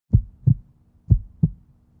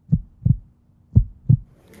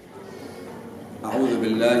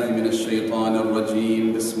بالله من الشيطان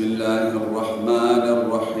الرجيم. بسم الله الرحمن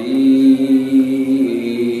الرحيم.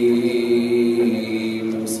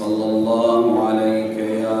 صلى الله عليك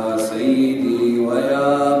يا سيدي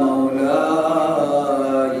ويا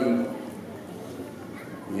مولاي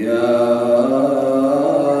يا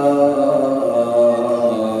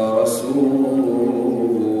رسول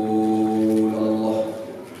الله.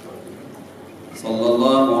 صلى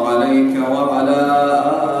الله عليك وعلى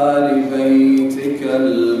آل بيتك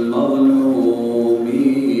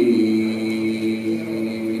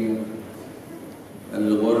المظلومين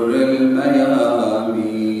الغر الميامين.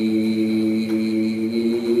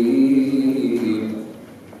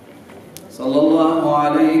 صلى الله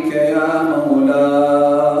عليك يا مولاي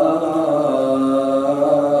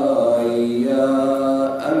يا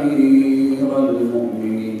أمير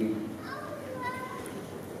المؤمنين.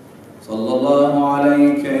 صلى الله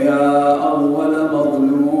عليك يا أول مظلوم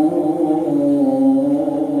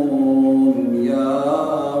يا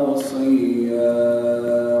وصي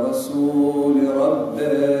رسول رب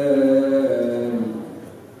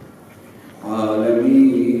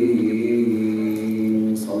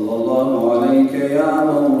العالمين. صلى الله عليك يا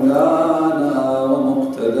مولانا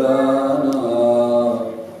ومقتدانا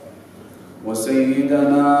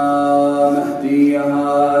وسيدنا مهدي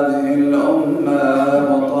هذه الأمة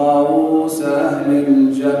وطاووس أهل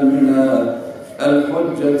الجنة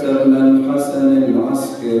الحجة بن الحسن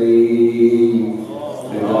العسكري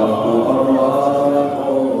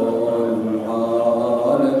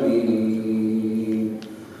العالمين.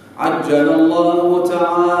 عجل الله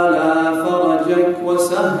تعالى فرجك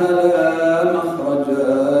وسهل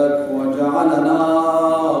مخرجك وجعلنا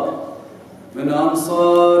من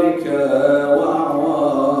أنصارك وأعوانك.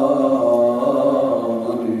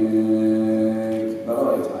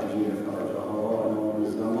 برأيت عجيب فرجها ونور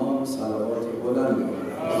الزمان صلوات الغلام.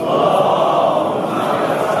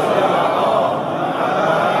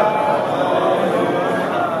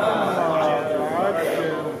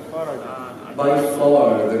 By far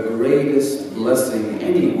the greatest blessing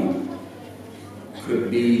anyone could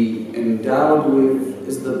be endowed with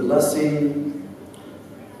is the blessing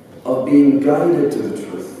of being guided to the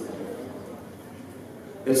truth.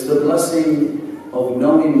 It's the blessing of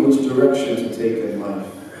knowing which direction to take in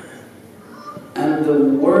life. And the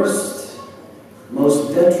worst,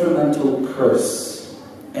 most detrimental curse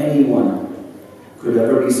anyone could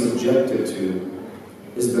ever be subjected to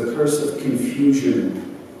is the curse of confusion,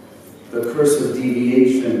 the curse of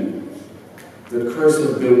deviation, the curse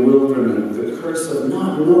of bewilderment, the curse of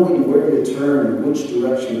not knowing where to turn, which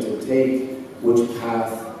direction to take, which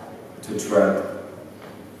path to tread.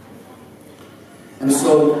 And so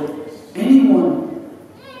anyone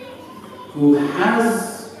who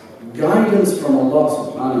has guidance from Allah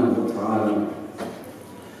subhanahu wa ta'ala,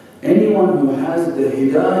 anyone who has the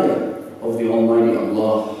hidayah of the Almighty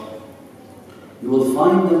Allah, you will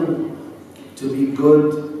find them to be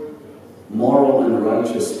good, moral and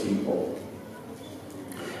righteous people.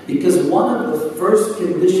 Because one of the first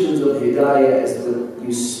conditions of hidayah is that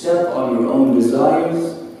you step on your own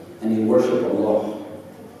desires and you worship Allah.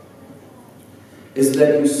 Is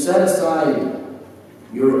that you set aside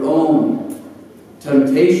your own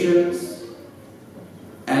temptations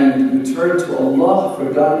and you turn to Allah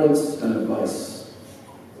for guidance and advice.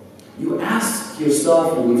 You ask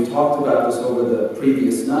yourself, and we've talked about this over the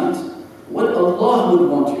previous night, what Allah would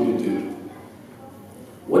want you to do.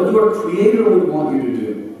 What your Creator would want you to do.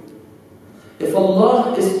 If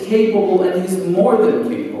Allah is capable, and He's more than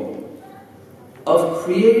capable, of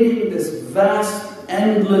creating this vast,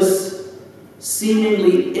 endless,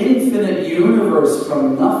 seemingly infinite universe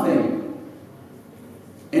from nothing,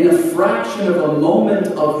 in a fraction of a moment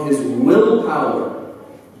of His willpower,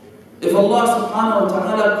 if Allah subhanahu wa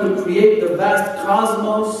ta'ala could create the vast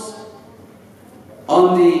cosmos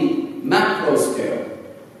on the macro scale,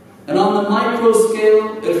 and on the micro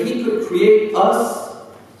scale, if He could create us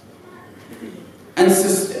and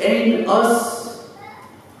sustain us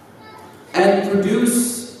and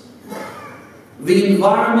produce the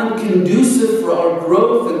environment conducive for our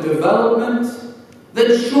growth and development,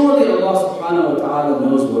 then surely Allah subhanahu wa ta'ala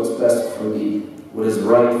knows what's best for me, what is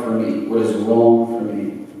right for me, what is wrong for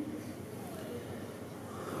me.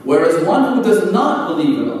 Whereas one who does not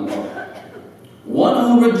believe in Allah, one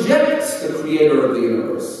who rejects the Creator of the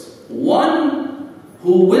universe, one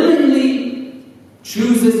who willingly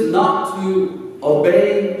chooses not to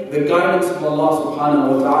obey the guidance of Allah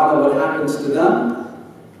subhanahu wa ta'ala, what happens to them?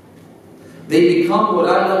 They become what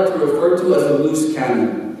I like to refer to as a loose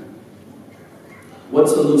cannon.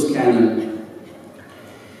 What's a loose cannon?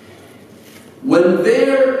 When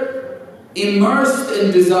they're immersed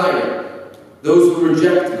in desire, those who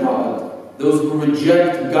reject God, those who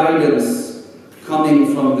reject guidance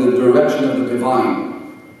coming from the direction of the divine.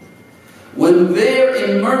 When they're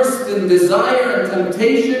immersed in desire and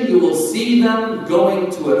temptation, you will see them going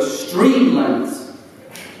to extreme lengths.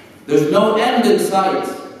 There's no end in sight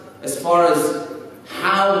as far as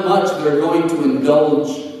how much they're going to indulge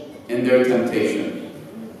in their temptation.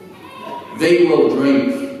 They will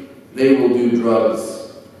drink, they will do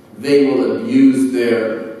drugs, they will abuse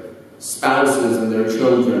their spouses and their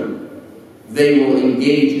children, they will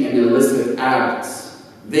engage in illicit acts,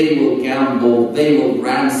 they will gamble, they will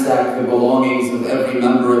ransack the belongings of every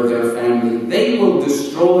member of their family, they will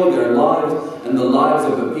destroy their lives and the lives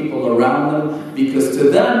of the people around them, because to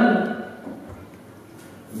them,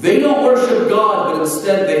 they don't worship God, but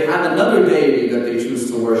instead they have another deity that they choose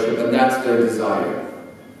to worship, and that's their desire.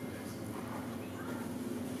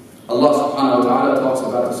 Allah subhanahu wa ta'ala talks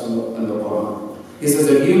about this in the Quran. He says,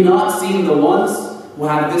 have you not seen the ones who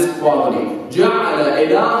have this quality? جَعَلَ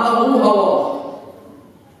إِلَهَهُ هَوَاهُ.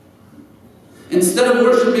 Instead of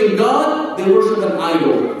worshiping God, they worship an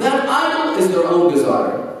idol. That idol is their own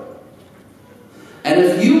desire. And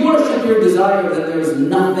if you worship your desire, then there's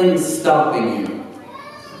nothing stopping you.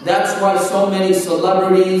 That's why so many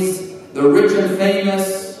celebrities, the rich and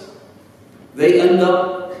famous, they end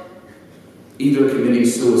up either committing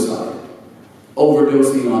suicide,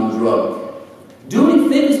 overdosing on drugs, doing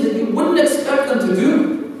things that you wouldn't expect them to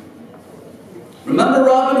do. Remember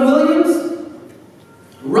Robin Williams?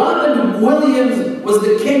 Robin Williams was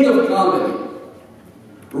the king of comedy.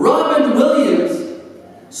 Robin Williams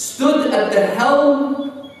stood at the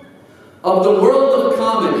helm of the world of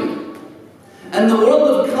comedy. And the world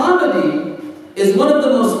of comedy is one of the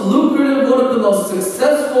most lucrative, one of the most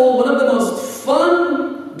successful, one of the most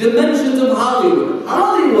fun dimensions of Hollywood.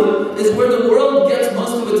 Hollywood is where the world gets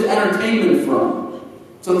most of its entertainment from.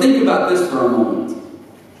 So think about this for a moment.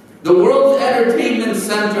 The world's entertainment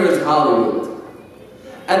center is Hollywood.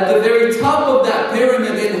 At the very top of that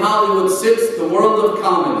pyramid in Hollywood sits the world of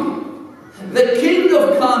comedy. The king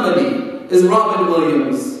of comedy is Robin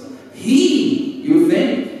Williams. He, you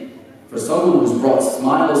think, for someone who's brought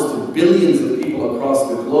smiles to billions of people across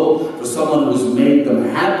the globe, for someone who's made them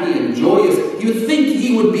happy and joyous, you'd think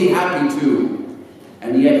he would be happy too.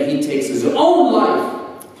 And yet he takes his own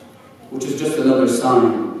life, which is just another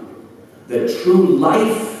sign that true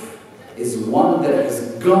life is one that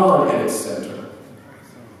has God at its center.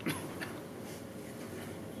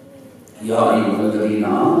 Ya ayyuhalladhina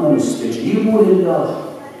amanu istajibu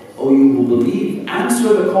lillah. O you who believe,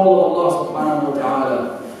 answer the call of Allah subhanahu wa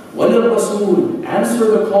ta'ala. وَلِلرَّسُولِ,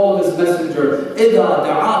 answer the call of His Messenger. إِذَا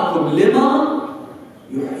دَعَاكُمْ لِمَا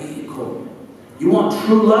يُحْيِيكُمْ. You want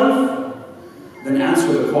true life? Then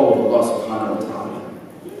answer the call of Allah subhanahu wa ta'ala.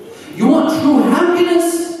 You want true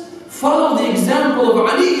happiness? Follow the example of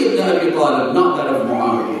Ali ibn Abi Talib, not that of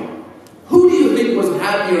Muawiyah. Who do you think was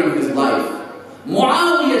happier in his life?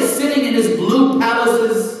 Muawiyah sitting in his blue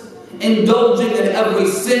palaces, indulging in every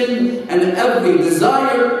sin and every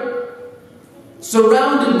desire,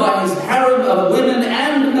 surrounded by his harem of women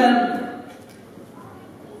and men.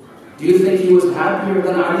 Do you think he was happier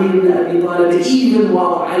than Ali ibn Abi Talib? Even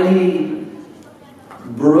while Ali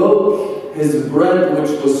broke his bread, which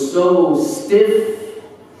was so stiff,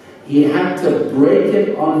 he had to break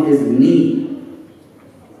it on his knee.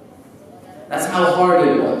 That's how hard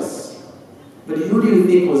it was. But who do you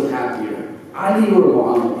think was happier? Ali or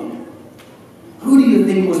Muhammad? Who do you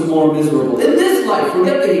think was more miserable? In this life,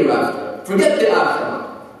 forget the hereafter. Forget the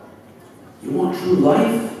akhirah. You want true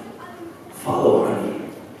life? Follow Ali.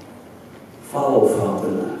 Follow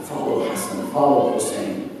Fatima. Follow Hassan. Follow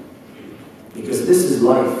Hussein. Because this is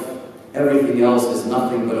life. Everything else is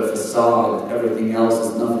nothing but a facade. Everything else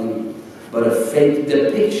is nothing but a fake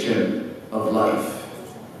depiction of life.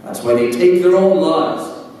 That's why they take their own lives,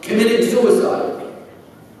 committing suicide.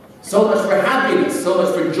 So much for happiness, so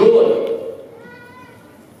much for joy.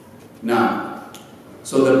 Now,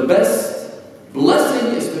 so the best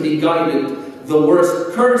blessing is to be guided. The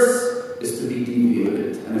worst curse is to be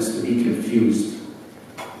deviated and is to be confused.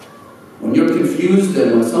 When you're confused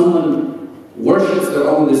and when someone worships their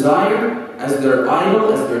own desire as their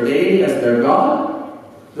idol, as their deity, as their God,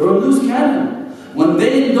 they're a loose cannon. When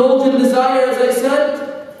they indulge in desire, as I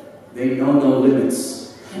said, they know no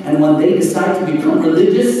limits. And when they decide to become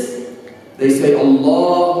religious, they say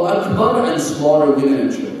Allahu Akbar and slaughter women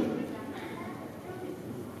and children.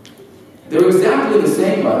 They're exactly the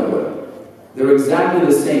same, by the way. They're exactly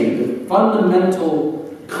the same. The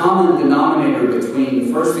fundamental common denominator between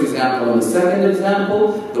the first example and the second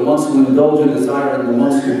example, the ones who indulge in desire and the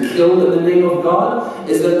ones who kill in the name of God,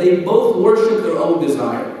 is that they both worship their own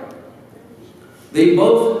desire. They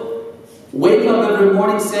both wake up every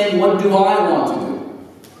morning saying, what do I want to do?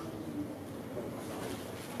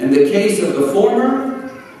 In the case of the former,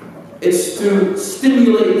 it's to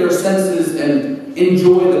stimulate their senses and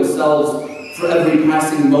enjoy themselves for every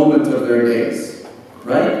passing moment of their days,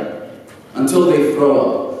 right? Until they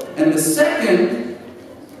throw up. And the second,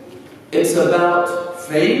 it's about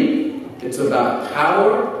fame, it's about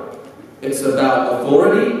power, it's about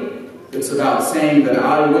authority, it's about saying that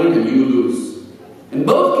I win and you lose. In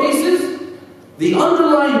both cases, the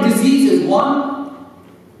underlying disease is one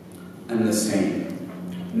and the same.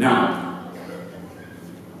 Now,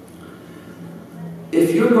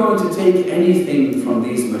 if you're going to take anything from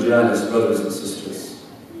these majalis, brothers and sisters,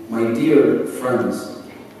 my dear friends,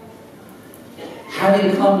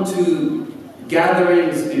 having come to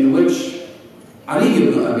gatherings in which Ali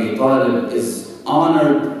ibn Abi Talib is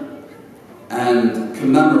honored and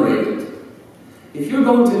commemorated, if you're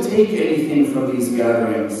going to take anything from these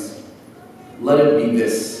gatherings, let it be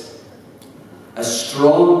this: a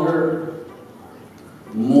stronger,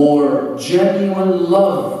 more genuine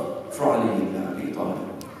love for Ali ibn Abi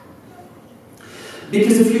Talib.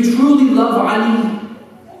 Because if you truly love Ali,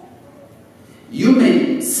 you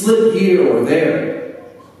may slip here or there,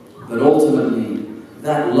 but ultimately,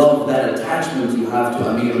 that love, that attachment you have to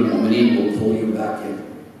Amir al-Mu'mineen will pull you back in.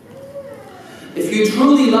 If you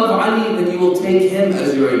truly love Ali, then you will take him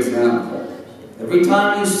as your example. Every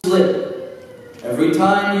time you slip, every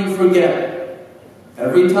time you forget,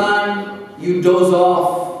 every time you doze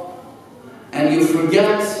off, and you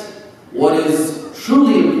forget what is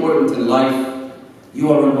truly important in life, you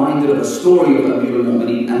are reminded of a story of Amir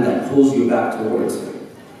al-Mu'mineen, and that pulls you back towards him.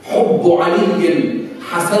 حُبُّ عَلِيٍّ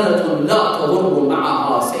حَسَنَةٌ لَا تَضُرُّ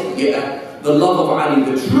مَعَهَا سَيِّئَةٌ. The love of Ali,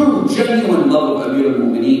 the true, genuine love of Amir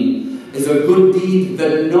al-Mu'mineen, is a good deed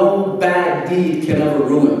that no bad deed can ever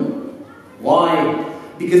ruin. Why?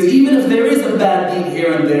 Because even if there is a bad deed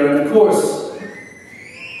here and there, and of course,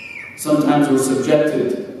 sometimes we're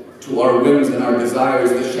subjected to our whims and our desires.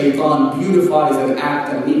 The shaitan beautifies an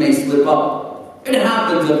act and we may slip up. It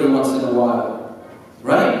happens every once in a while,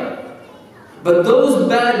 right? But those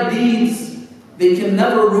bad deeds, they can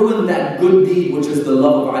never ruin that good deed, which is the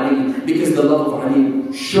love of Ali, because the love of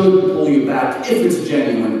Ali should pull you back if it's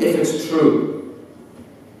genuine, if it's true.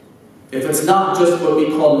 If it's not just what we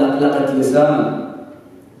call laqlaqat lisan,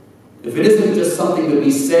 if it isn't just something that we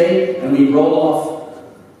say and we roll off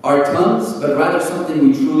our tongues, but rather something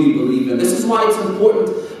we truly believe in. This is why it's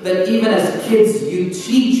important that even as kids, you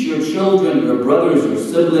teach your children, your brothers, your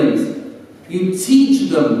siblings, you teach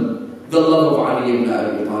them the love of Ali ibn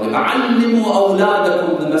Abi Talib. عَلِّمُوا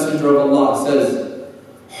أَوْلَادَكُمْ, the Messenger of Allah says,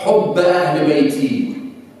 حُبَّ أَهْلِ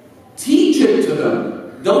بَيْتِي. Teach it to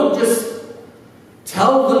them. Don't just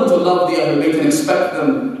tell them to love the Ahlul Bayt and expect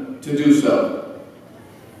them to do so.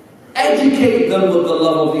 Educate them with the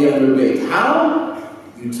love of the Ahlul Bayt. How?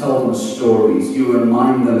 You tell them stories, you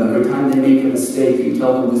remind them. Every time they make a mistake, you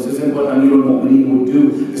tell them this isn't what Amir al-Mu'mineen would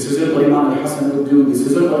do, this isn't what Imam al-Hassan would do, this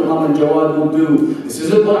isn't what Imam al-Jawad would do, this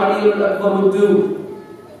isn't what Ali al-Akbar would do.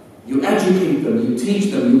 You educate them, you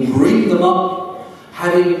teach them, you bring them up,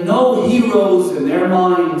 having no heroes in their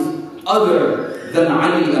minds other than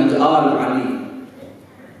Ali and Ali.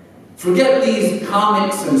 Forget these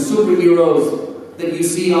comics and superheroes that you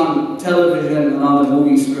see on television and on the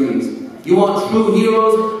movie screens. You want true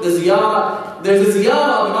heroes? There's a ziyarah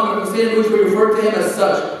of Imam al-Hussein, which we refer to him as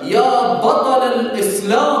such. Ya Batal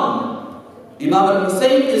al-Islam. Imam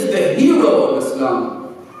al-Hussein is the hero of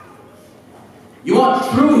Islam. You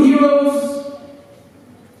want true heroes?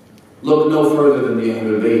 Look no further than the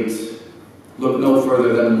Ahlul Bayt. Look no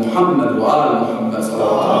further than Muhammad wa al-Muhammad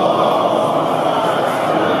sallallahu alaihi wasallam.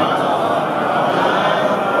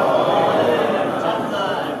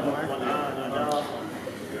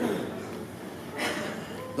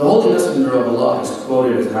 The Holy Messenger of Allah is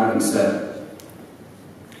quoted as having said,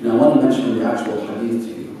 and I want to mention the actual hadith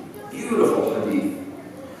to you. Beautiful hadith.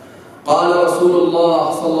 قال رسول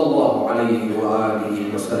الله صلى الله عليه وآله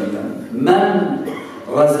وسلم من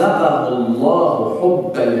رزقه الله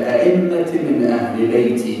حب الأئمة من أهل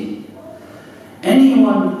بيتي.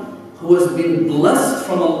 Anyone who has been blessed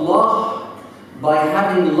from Allah by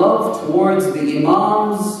having love towards the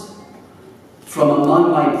Imams from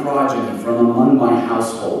among my progeny, from among my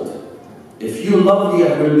household. If you love the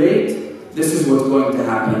Ahlul Bayt, this is what's going to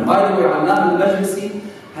happen. And by the way, Imam al-Modarresi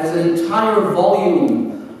has an entire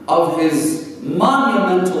volume of his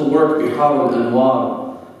monumental work, Bihar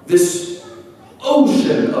al-Anwar. This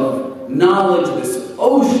ocean of knowledge, this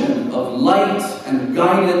ocean of light and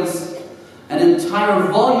guidance, an entire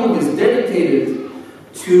volume is dedicated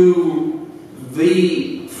to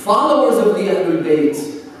the followers of the Ahlul Bayt,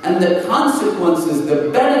 and the consequences, the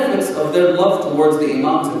benefits of their love towards the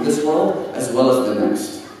Imams in this world as well as the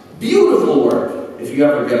next. Beautiful work, if you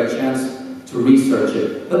ever get a chance to research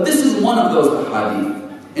it. But this is one of those ahadith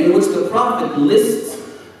in which the Prophet lists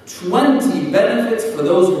 20 benefits for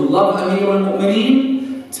those who love Amir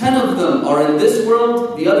al-Mu'mineen. 10 of them are in this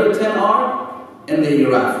world, the other 10 are in the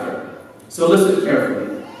hereafter. So listen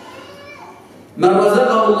carefully. مَنْ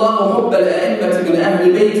رَزَقَهُ اللَّهُ حُبَّ الْأَئِمَّةِ مِنْ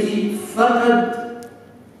أَهْلِ بَيْتِهِ فَقَدْ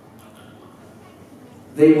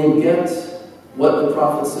they will get what the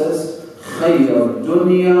Prophet says, خَيْرَ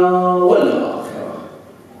الدُّنْيَا وَالْآخِرَةِ.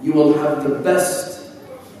 You will have the best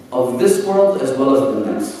of this world as well as the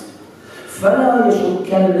next. فَلَا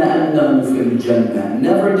يَشُكَّنَّ أَنَّهُ فِي الْجَنَّةِ.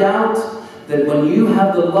 Never doubt that when you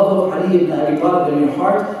have the love of Ali ibn Abi Talib in your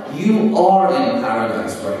heart, you are in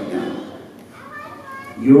paradise right now.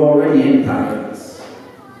 You're already in paradise.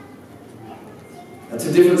 That's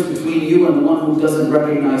the difference between you and the one who doesn't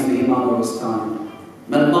recognize the Imam of his time.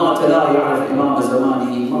 من مات لا يعرف إمام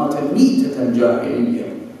زمانه مات ميتة جاهلية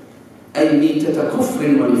أي ميتة كفر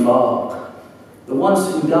ونفاق. The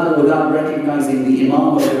ones who die without recognizing the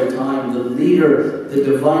Imam of their time, the leader, the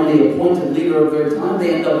divinely appointed leader of their time,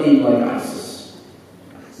 they end up being like ISIS.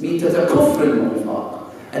 ميتة كفر ونفاق.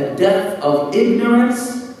 A death of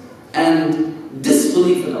ignorance and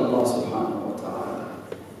disbelief in Allah subhanahu wa ta'ala.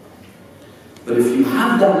 But if you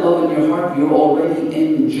have that love in your heart, you're already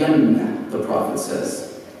in Jannah. The Prophet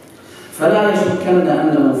says, فَلَا يَشُكَّنَّ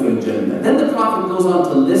أَنَّهُ فِي الْجَنَّةِ. Then the Prophet goes on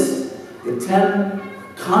to list the 10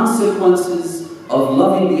 consequences of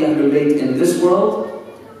loving the Ahlul Bayt in this world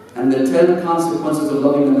and the 10 consequences of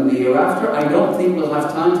loving them in the hereafter. I don't think we'll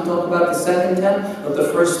have time to talk about the second 10, but the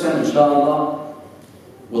first 10, inshallah,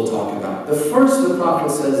 we'll talk about. The first, the Prophet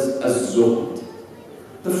says, az-zuhd.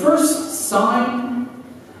 The first sign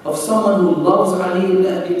of someone who loves Ali ibn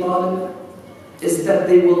Abi Talib is that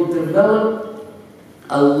they will develop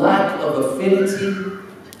a lack of affinity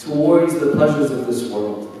towards the pleasures of this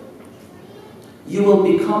world. You will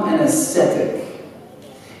become an ascetic.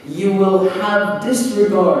 You will have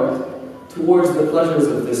disregard towards the pleasures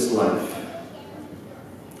of this life.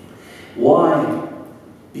 Why?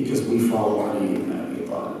 Because we follow Ali ibn Abi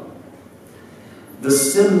Talib. The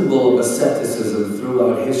symbol of asceticism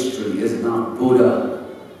throughout history is not Buddha,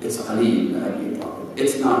 it's Ali ibn Abi Talib.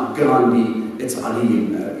 It's not Gandhi, it's Ali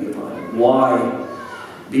ibn Abi Talib. Why?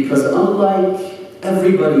 Because unlike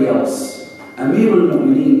everybody else, Amir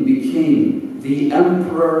al-Mu'mineen became the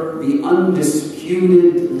emperor, the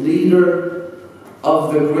undisputed leader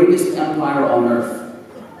of the greatest empire on earth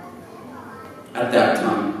at that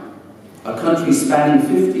time. A country spanning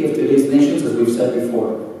 50 of today's nations, as we've said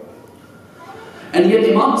before. And yet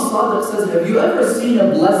Imam Sadiq says, have you ever seen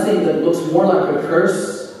a blessing that looks more like a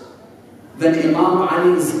curse than Imam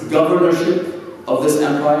Ali's governorship of this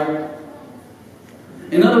empire?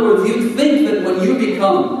 In other words, you think that when you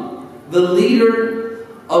become the leader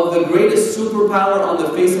of the greatest superpower on the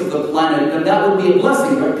face of the planet, then that would be a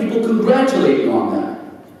blessing, right? People congratulate you on that.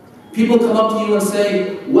 People come up to you and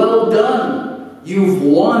say, well done, you've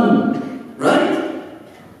won, right?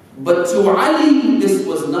 But to Ali, this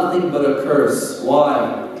was nothing but a curse.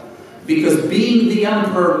 Why? Because being the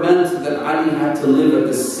emperor meant that Ali had to live at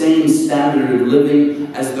the same standard of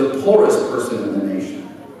living as the poorest person in the nation.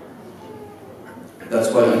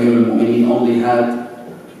 That's why Amir al-Mu'mineen only had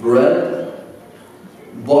bread,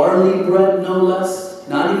 barley bread no less,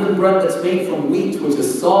 not even bread that's made from wheat, which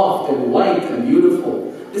is soft and white and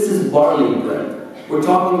beautiful. This is barley bread. We're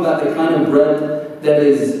talking about the kind of bread that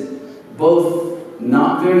is both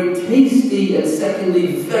not very tasty, and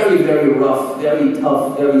secondly, very, very rough, very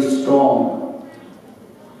tough, very strong.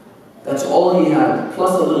 That's all he had,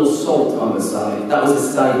 plus a little salt on the side. That was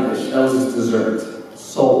his side dish, that was his dessert.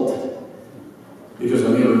 Salt. Because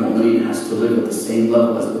Amir al-Mu'mineen has to live at the same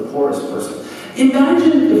level as the poorest person.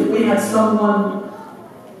 Imagine if we had someone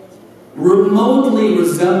remotely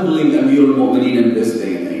resembling Amir al-Mu'mineen in this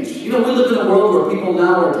day and age. You know, we live in a world where people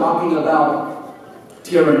now are talking about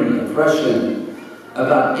tyranny, oppression,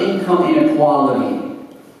 about income inequality,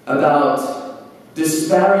 about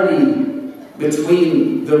disparity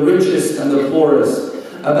between the richest and the poorest,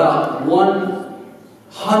 about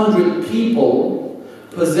 100 people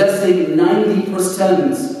possessing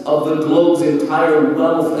 90% of the globe's entire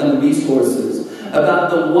wealth and resources,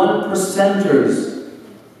 about the 1%ers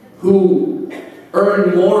who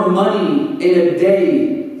earn more money in a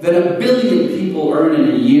day than 1 billion people earn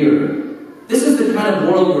in a year. This is the kind of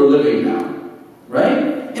world we're living now.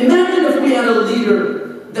 Right? Imagine if we had a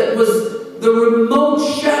leader that was the remote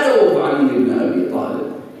shadow of Ali ibn Abi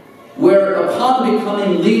Talib, where upon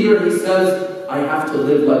becoming leader he says, I have to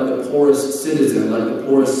live like the poorest citizen, like the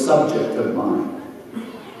poorest subject of mine.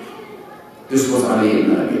 This was Ali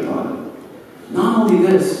ibn Abi Talib. Not only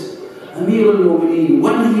this, Amir al-Mu'mineen,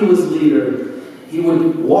 when he was leader, he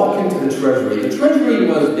would walk into the treasury. The treasury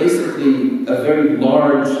was basically a very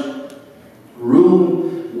large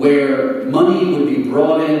room where money would be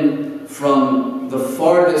brought in from the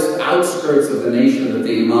farthest outskirts of the nation that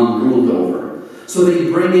the Imam ruled over. So they'd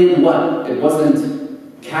bring in what? It wasn't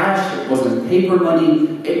cash, it wasn't paper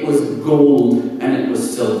money, it was gold and it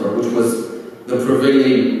was silver, which was the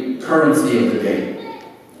prevailing currency of the day.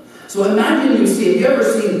 So imagine have you ever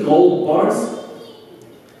seen gold bars?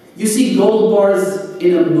 You see gold bars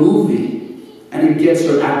in a movie and it gets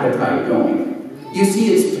your appetite going. You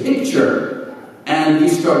see its picture and you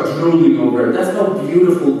start drooling over it. That's how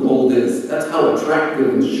beautiful gold is. That's how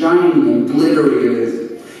attractive and shiny and glittery it is.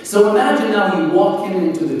 So imagine now you walk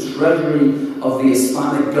into the treasury of the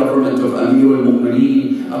Islamic government of Amir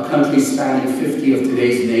al-Mu'mineen, a country spanning 50 of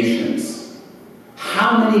today's nations.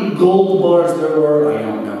 How many gold bars there were, I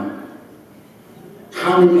don't know.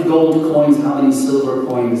 How many gold coins, how many silver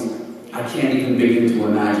coins, I can't even begin to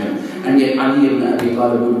imagine. And yet Ali ibn Abi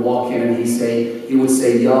Talib would walk in and he would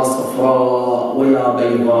say, Ya Safra wa Ya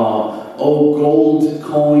Bayda, O gold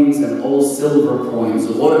coins and O silver coins,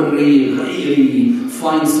 Ghurri, Ghayri,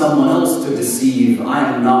 find someone else to deceive.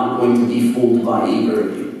 I am not going to be fooled by either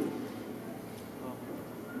of you.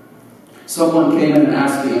 Someone came in and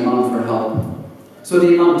asked the Imam for help. So the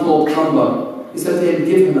Imam told Qamba, he said they'd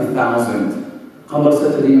give him 1,000. Qamba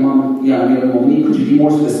said to the Imam, Ya Amir al-Mu'mineen, could you be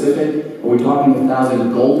more specific? Are we talking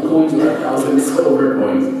 1,000 gold coins or 1,000 silver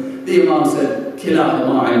coins? The Imam said,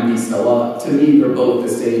 Kilahuma indi sawa. To me, they're both the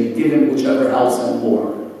same. Give him whichever helps him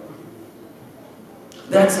more.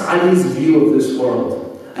 That's Ali's view of this world.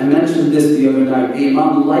 I mentioned this the other night. The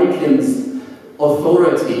Imam likens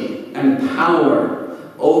authority and power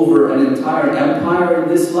over an entire empire in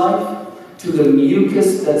this life to the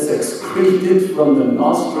mucus that's excreted from the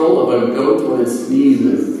nostril of a goat when it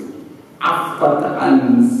sneezes. Affat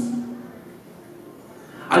ans.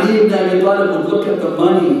 Ali ibn Abi Talib would look at the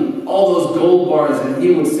money, all those gold bars, and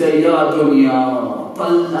he would say, Ya dunya,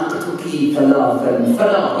 talaqtuki thalathan,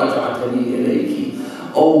 fala raj'ata li ilayki.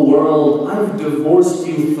 Oh world, I've divorced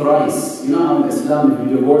you thrice. You know how in Islam, if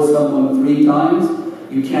you divorce someone 3 times,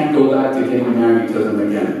 you can't go back to getting married to them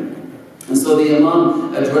again. And so the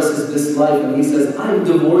Imam addresses this life and he says, I've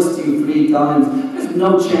divorced you 3 times. There's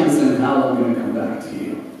no chance in hell I'm going to come back to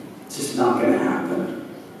you. It's just not going to happen.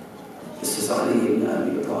 This is Ali ibn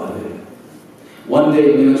Abi Talib. One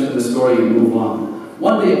day, we mention the story and move on.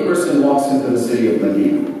 One day a person walks into the city of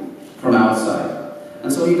Medina from outside.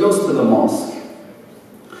 And so he goes to the mosque.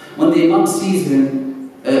 When the Imam sees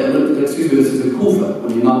him, this is in Kufa,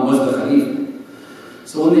 when the Imam was the Khalifa.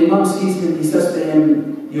 So when the Imam sees him, he says to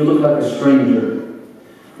him, you look like a stranger.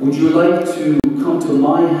 Would you like to come to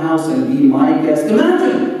my house and be my guest?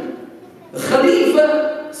 Imagine! The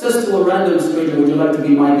Khalifa says to a random stranger, would you like to be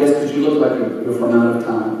my guest because you look like you're from out of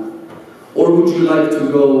town? Or would you like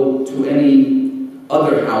to go to any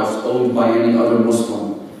other house owned by any other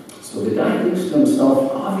Muslim? So the guy thinks to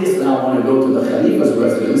himself, obviously I want to go to the Khalifa's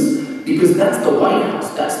residence because that's the White House,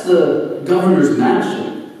 that's the governor's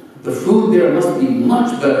mansion. The food there must be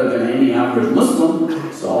much better than any average Muslim,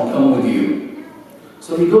 so I'll come with you.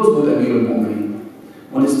 So he goes with Amir al-Mu'mineen.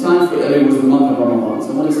 When it's time for, it was the month of Ramadan,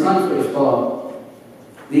 so when it's time for iftar,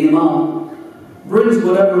 the Imam brings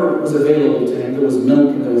whatever was available to him. There was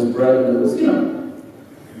milk and there was bread and there was,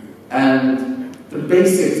 and the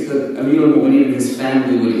basics that Amir al-Mu'mineen and his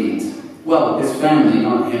family would eat. Well, his family,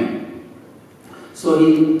 not him. So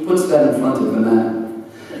he puts that in front of the man.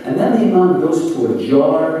 And then the Imam goes to a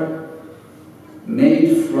jar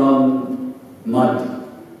made from mud.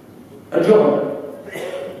 A jar.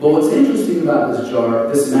 But what's interesting about this jar,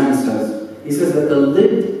 this man says, he says that the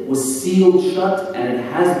lid was sealed shut and it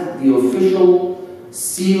has the official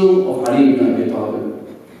seal of Ali ibn Abi Talib.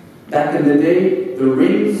 Back in the day, the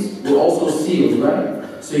rings were also sealed,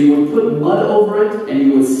 right? So you would put mud over it and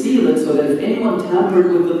you would seal it so that if anyone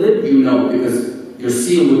tampered with the lid, you know, because your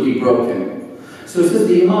seal would be broken. So it says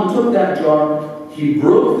the Imam took that jar, he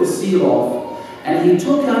broke the seal off, and he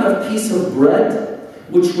took out a piece of bread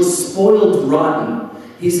which was spoiled rotten.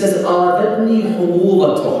 He says, I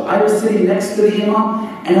was sitting next to the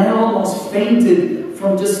Imam and I almost fainted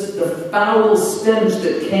from just the foul stench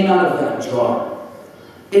that came out of that jar.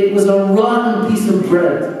 It was a rotten piece of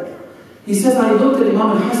bread. He says, I looked at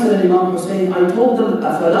Imam al-Hasan and Imam Hussein, I told them,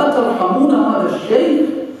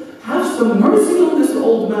 have some mercy on this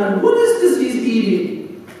old man. What is this he's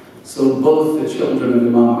eating? So both the children of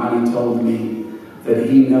Imam Ali told me, that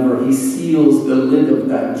he seals the lid of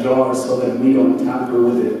that jar so that we don't tamper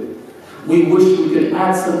with it. We wish we could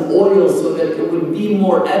add some oil so that it would be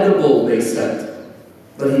more edible, they said.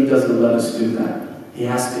 But he doesn't let us do that. He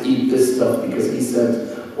has to eat this stuff because he said,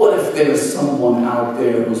 what if there's someone out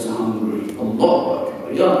there who's hungry? Allahu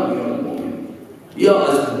Akbar, Ya Amir al-Mu'minin, Ya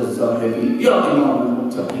Azhar al-Zahiri, Ya Imam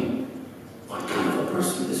al-Muttaqin. What kind of a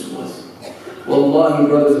person this was? Wallahi,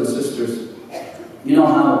 brothers and sisters, you know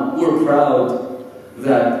how we're proud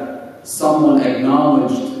that someone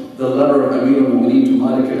acknowledged the letter of Amir al-Mu'minin to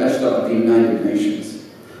Malik al-Ashdaq at the United Nations.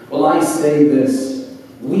 Well, I say this,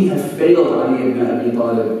 we have failed Ali ibn Abi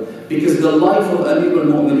Talib because the life of Amir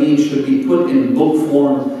al-Mu'minin should be put in book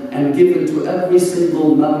form and given to every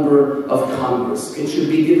single member of Congress. It should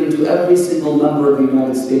be given to every single member of the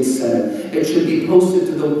United States Senate. It should be posted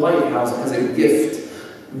to the White House as a gift.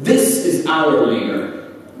 This is our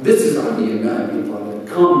leader. This is Ali ibn Abi Talib.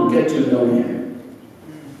 Come, get to know him.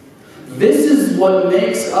 This is what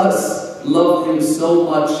makes us love him so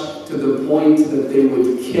much to the point that they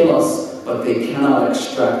would kill us, but they cannot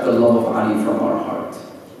extract the love of Ali from our heart.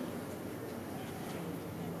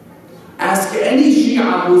 Ask any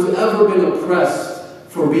Shia who's ever been oppressed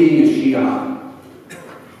for being a Shia,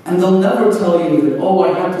 and they'll never tell you that, oh,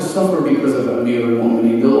 I had to suffer because of Amir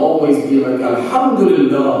al-Mu'minin. They'll always be like,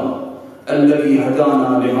 Alhamdulillah, الذي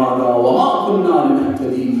هدانا لهذا وما كنا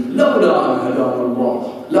لنهتدي لولا أن هدانا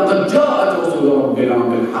الله لقد جاءت رسل ربنا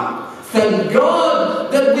بالحق. Thank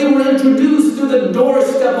God that we were introduced to the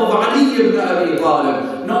doorstep of Ali ibn Abi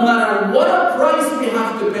Talib. No matter what a price we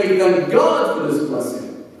have to pay, thank God for this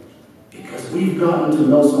blessing. Because we've gotten to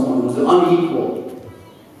know someone who's unequal.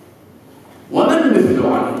 وَمَنْ مِثْلُ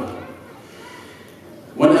عَلِي.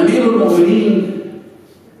 When Amir al-Mu'minin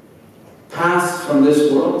passed from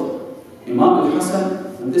this world, Imam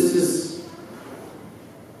al-Hasan, and this is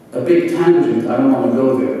a big tangent, I don't want to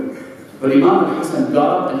go there, but Imam al-Hasan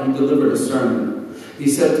got up and he delivered a sermon. He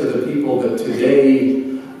said to the people that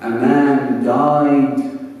today a man died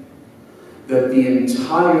that the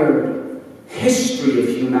entire history of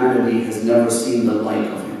humanity has never seen the like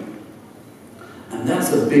of him. And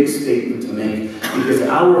that's a big statement to make, because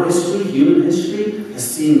our history, human history, has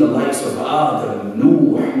seen the likes of Adam,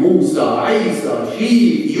 Nuh, Musa, Isa,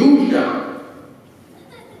 Sheep, Yusha,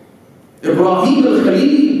 Ibrahim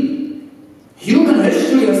al-Khalil. Human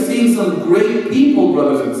history has seen some great people,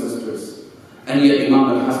 brothers and sisters. And yet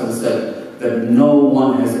Imam al-Hasan said that no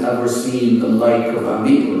one has ever seen the like of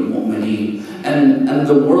Amir al-Mu'minin. And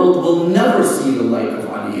the world will never see the like of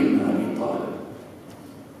Ali ibn Abi Talib.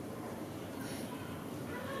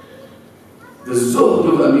 The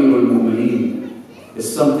zuhd of Amir al-Mu'minin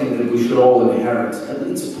is something that we should all inherit, at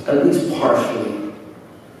least partially.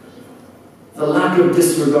 The lack of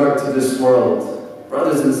disregard to this world.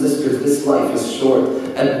 Brothers and sisters, this life is short.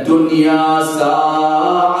 الدنيا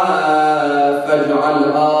ساعة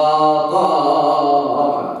فاجعلها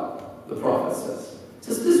طاعة. The Prophet says,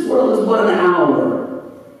 this world is but an hour.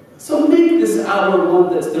 So make this hour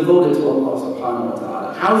one that's devoted to Allah subhanahu wa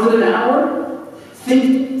ta'ala. How is it an hour?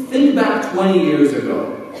 Think back 20 years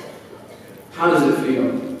ago. How does it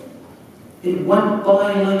feel? It went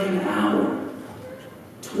by like an hour.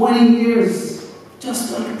 20 years,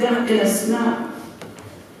 just like that in a snap.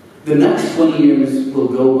 The next 20 years will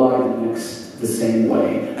go by the same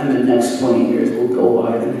way, and the next 20 years will go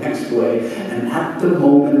by the next way. And at the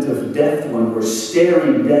moment of death, when we're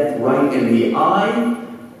staring death right in the eye,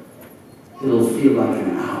 it'll feel like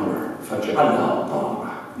an hour.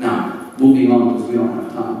 Now, moving on because we don't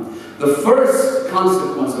have time. The first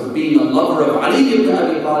consequence of being a lover of Ali ibn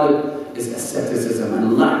Abi Talib is asceticism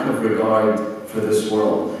and lack of regard for this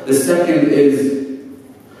world. The second is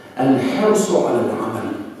al-hirsu ala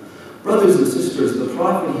al-amal. Brothers and sisters, the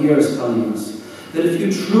Prophet here is telling us that if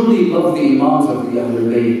you truly love the Imams of the Ahlul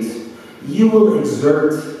Bayt, you will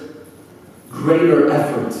exert greater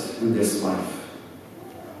effort in this life.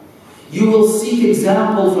 You will seek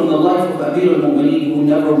example from the life of Amir al-Mu'minin, who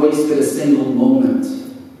never wasted a single moment.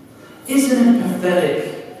 Isn't it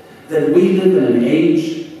pathetic that we live in an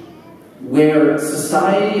age where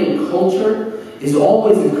society and culture is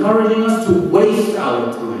always encouraging us to waste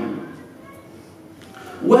our time?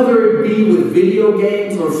 Whether it be with video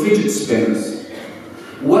games or fidget spinners,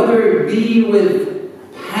 whether it be with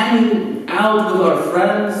hanging out with our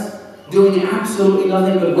friends, doing absolutely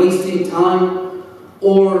nothing but wasting time,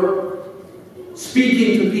 or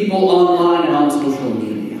speaking to people online and on social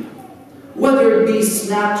media. Whether it be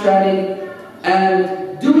Snapchatting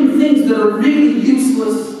and doing things that are really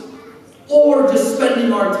useless, or just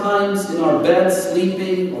spending our times in our beds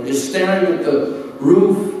sleeping, or just staring at the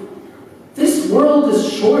roof. This world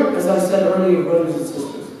is short, as I said earlier, brothers and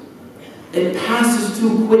sisters. It passes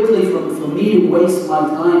too quickly for me to waste my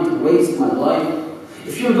time, to waste my life.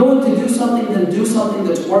 If you're going to do something, then do something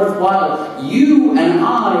that's worthwhile. You and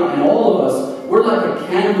I and all of us, we're like a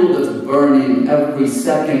candle that's burning. Every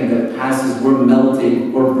second that passes, we're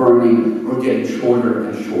melting, we're burning, we're getting shorter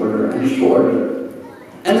and shorter and shorter.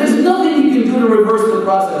 And there's nothing you can do to reverse the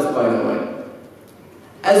process, by the way.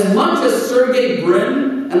 As much as Sergey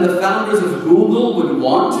Brin and the founders of Google would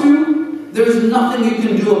want to, there's nothing you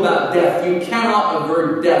can do about death. You cannot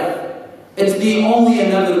avert death. It's the only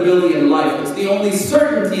inevitability in life. It's the only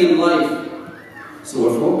certainty in life.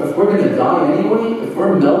 So if we're going to die anyway, if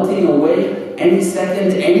we're melting away any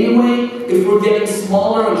second anyway, if we're getting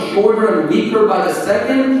smaller and shorter and weaker by the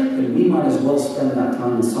second, then we might as well spend that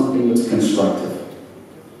time in something that's constructive.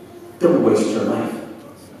 Don't waste your life.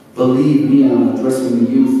 Believe me, and I'm addressing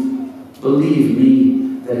the youth, believe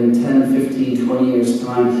me that in 10, 15, 20 years'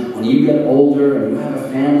 time, when you get older and you have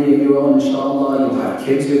a family of your own, inshallah, you'll have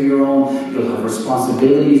kids of your own, you'll have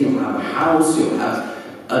responsibilities, you'll have a house, you'll have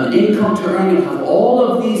an income to earn, you'll have all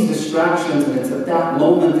of these distractions, and it's at that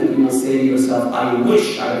moment that you will say to yourself, I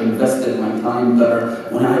wish I had invested my time better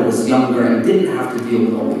when I was younger and didn't have to deal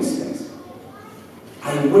with all these things.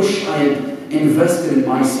 I wish I had invested in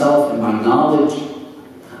myself and my knowledge.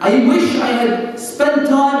 I wish I had spent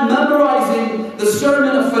time memorizing the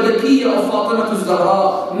sermon of Fadakiyya of Fatima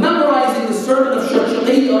al-Zahra, memorizing the sermon of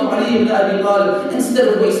Shaqshaqiyya of Ali ibn Abi Talib, instead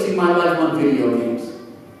of wasting my life on video games.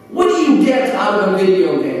 What do you get out of a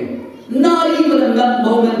video game? Not even a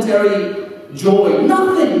momentary joy.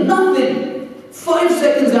 Nothing, nothing. 5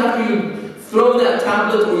 seconds after you throw that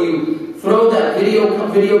tablet or you throw that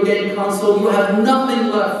video game console, you have nothing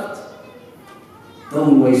left.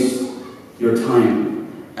 Don't waste your time.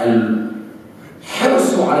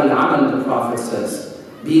 Al-hirsu al-amal, the Prophet says,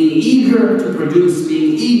 being eager to produce,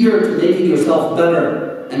 being eager to making yourself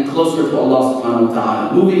better and closer to Allah subhanahu wa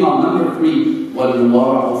ta'ala. Moving on, number 3,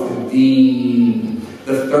 وَالْوَرَعُ فِي الدِّينِ.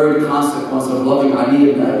 The third consequence of loving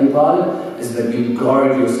Ali ibn Abi Talib is that you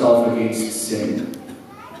guard yourself against sin.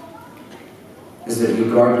 Is that you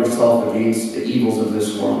guard yourself against the evils of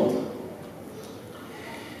this world.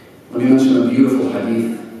 Let me mention a beautiful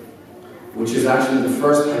hadith, which is actually the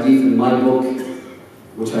first hadith in my book,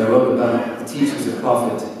 which I wrote about the teachings of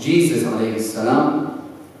Prophet Jesus alayhi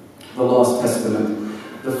salam, the Lost Testament.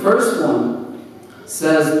 The first one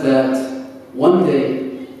says that one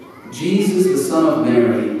day, Jesus, the son of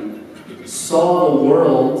Mary, saw the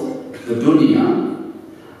world, the dunya,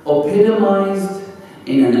 epitomized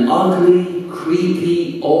in an ugly,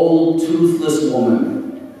 creepy, old, toothless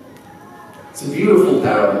woman. It's a beautiful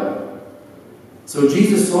parable. So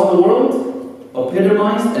Jesus saw the world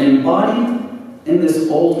epitomized and embodied in this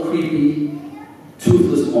old, creepy,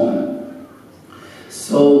 toothless woman.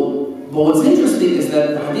 But what's interesting is that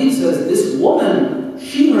the hadith says this woman,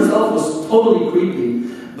 she herself was totally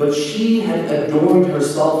creepy, but she had adorned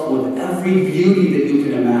herself with every beauty that you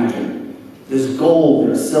can imagine. There's gold,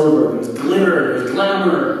 there's silver, there's glitter, there's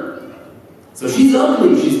glamour. So she's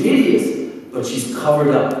ugly, she's hideous, but she's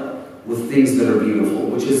covered up with things that are beautiful,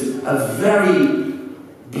 which is a very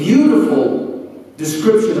beautiful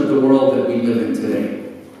description of the world that we live in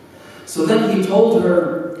today. So then he told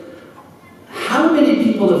her, how many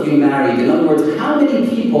people have you married? In other words, how many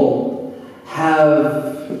people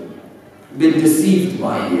have been deceived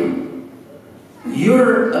by you?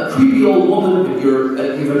 You're a creepy old woman, but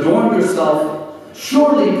you've adorned yourself.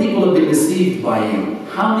 Surely people have been deceived by you.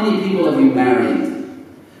 How many people have you married?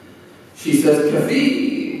 She says,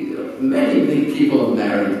 Kafi, many big people have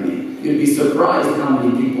married me. You'd be surprised how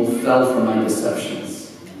many people fell for my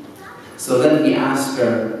deceptions. So then he asked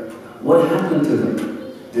her, what happened to them?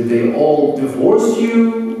 Did they all divorce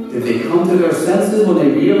you? Did they come to their senses when they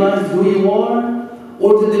realized who you are?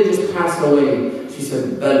 Or did they just pass away? She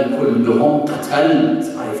said, بَلْ كُلُّهُمْ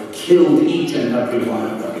قَتَلْتُ. I've killed each and every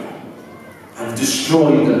one of them. I've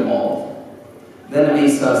destroyed them all. Then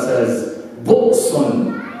Isa says,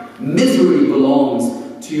 بُؤْسٌ. Misery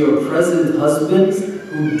belongs to your present husbands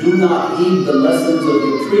who do not heed the lessons of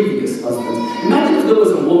your previous husbands. Imagine if there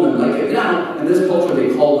was a woman, like now in this culture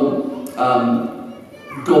they call them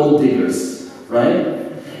gold diggers, right?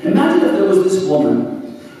 Imagine if there was this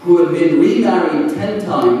woman who had been remarried 10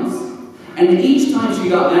 times, and each time she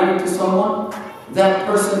got married to someone, that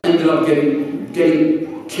person ended up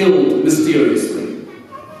getting killed mysteriously.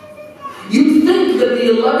 You'd think that the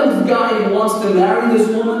 11th guy who wants to marry this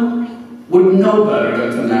woman would know better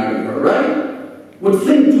than to marry her, right? Would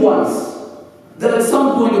think twice. That at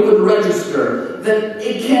some point it would register that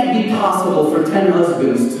it can't be possible for 10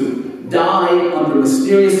 husbands to die under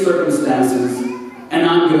mysterious circumstances and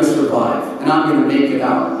I'm going to survive, and I'm going to make it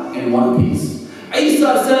out in one piece.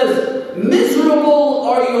 Isa says, miserable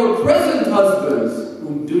are your present husbands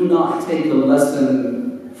who do not take a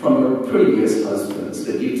lesson from your previous husbands,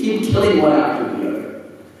 that you keep killing one after the other.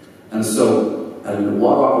 And so,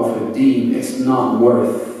 al-wara'u fi ad-din, it's not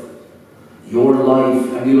worth your life.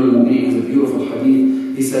 Amir al-Mu'mineen has a beautiful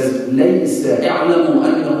hadith. He says, لَيْسَ اعْلَمُوا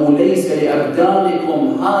أَنَّهُ لَيْسَ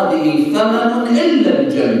لِأَبْدَانِكُمْ هَذِهِ ثَمَنٌ إِلَّا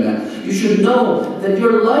الْجَنَّةِ. You should know that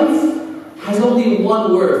your life has only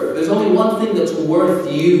one worth. There's only one thing that's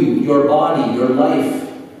worth you, your body, your life,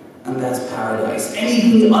 and that's paradise.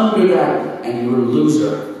 Anything under that, and you're a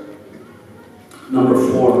loser. Number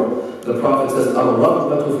 4, the Prophet says,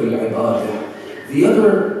 الرغبة في العبادة. The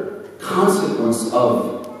other consequence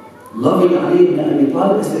of loving Ali ibn Abi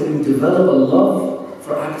Talib is that you develop a love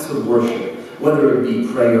for acts of worship, whether it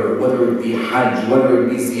be prayer, whether it be hajj, whether it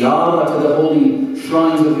be ziyarah to the holy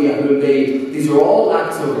shrines of the Ahlul Bayt. These are all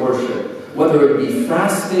acts of worship. Whether it be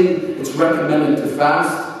fasting, it's recommended to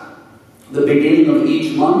fast the beginning of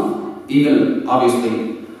each month, even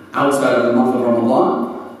obviously outside of the month of Ramadan.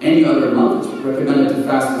 Any other month, it's recommended to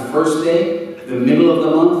fast the first day, the middle of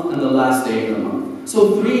the month, and the last day of the month.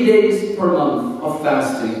 So 3 days per month of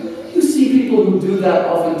fasting. You see people who do that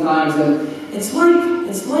oftentimes, and it's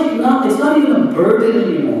not even a burden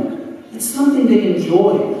anymore. It's something they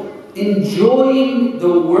enjoy. Enjoying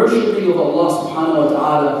the worshipping of Allah subhanahu wa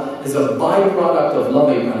ta'ala is a byproduct of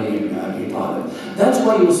loving Ali ibn Abi Talib. That's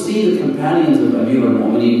why you'll see the companions of Amir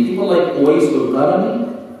al-Mu'mineen, people like Uwais al-Qarni.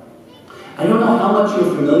 I don't know how much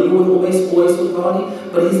you're familiar with Uwais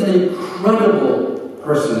al-Qarni, but he's an incredible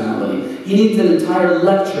personality. He needs an entire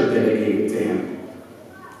lecture dedicated to him.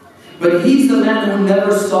 But he's the man who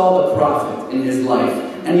never saw the Prophet in his life.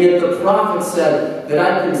 And yet the Prophet said that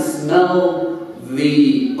I can smell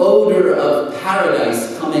the odor of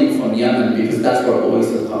paradise coming from Yemen, because that's where Uwais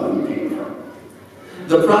al-Qarni came from.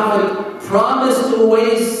 The Prophet promised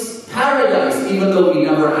Uwais paradise even though he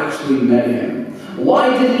never actually met him.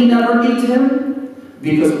 Why did he never meet him?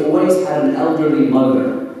 Because Uwais had an elderly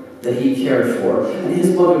mother that he cared for. And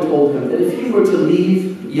his mother told him that if you were to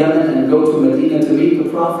leave Yemen and go to Medina to meet the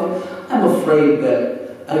Prophet, I'm afraid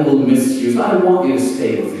that I will miss you, so I want you to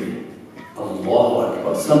stay with me. Allahu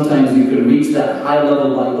Akbar. Sometimes you can reach that high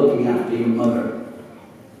level by looking after your mother.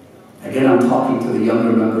 Again, I'm talking to the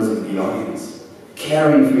younger members of the audience.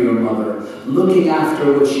 Caring for your mother, looking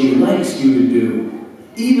after what she likes you to do.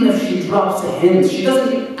 Even if she drops a hint, she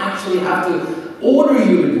doesn't actually have to order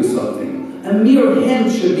you to do something. A mere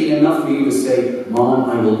hint should be enough for you to say, Mom,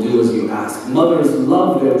 I will do as you ask. Mothers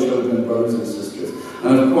love their children, brothers and sisters.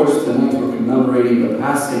 And of course, tonight we're commemorating the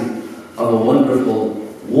passing of a wonderful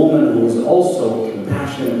woman who is also a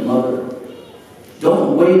compassionate mother.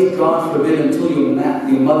 Don't wait, God forbid, until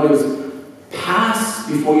your mothers pass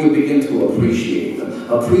before you begin to appreciate them.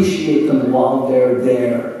 Appreciate them while they're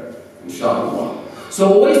there, inshallah.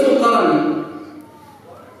 So Uwais al-Qarni,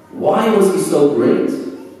 why was he so great?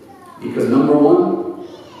 Because number 1,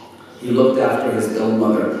 he looked after his ill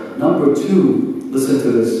mother. Number 2, listen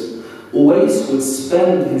to this. Uwais would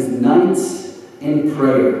spend his nights in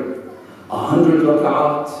prayer. 100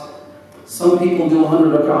 raka'at. Some people do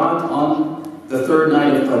 100 raka'at on the 3rd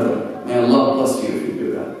night of Qadr. May Allah bless you if you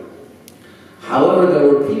do that. However, there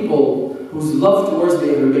were people whose love towards the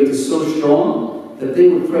Ahlul Bayt is so strong that they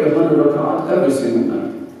would pray 100 raka'at every single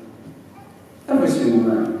night. Every single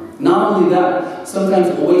night. Not only that, sometimes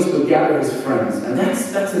Uwais would gather his friends. And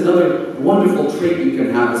that's another wonderful trait you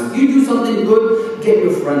can have. Is if you do something good, get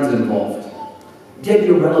your friends involved. Get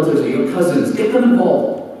your relatives or your cousins, get them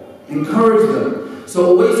involved. Encourage them.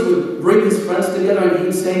 So Uwais would bring his friends together and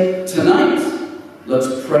he'd say, tonight, let's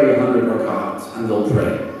pray 100 rak'ahs, and they'll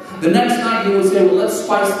pray. The next night he would say, well, let's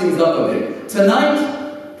spice things up a bit. Tonight,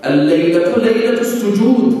 al-laylatu laylatu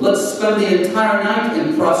sujood. Let's spend the entire night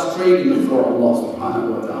in prostrating before Allah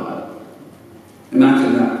subhanahu wa ta'ala.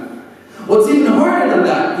 Imagine that. What's even harder than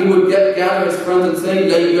that, he would gather his friends and say,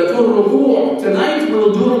 laylatul ruku'. Tonight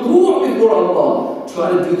we'll do ruku' before Allah.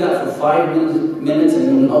 Try to do that for 5 minutes and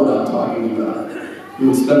you'll know what I'm talking about. He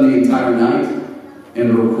would spend the entire night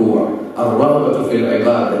in ruku'. Ar-raghbatu fil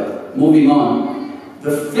ibadah. Moving on.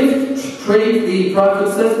 The 5th trait, the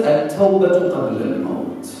Prophet says, at-tawbatu qabla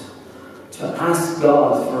al-maut. To ask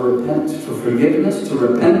God for forgiveness, to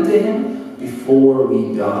repent to Him before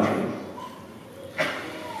we die.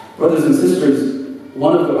 Brothers and sisters,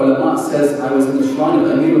 one of the ulama says, I was in the shrine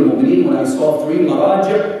of Amir al-Mu'mineen when I saw 3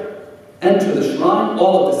 maraji' enter the shrine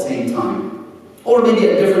all at the same time. Or maybe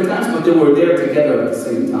at different times, but they were there together at the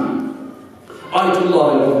same time.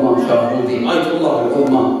 Ayatullah al-Uzma Shahudi, Ayatullah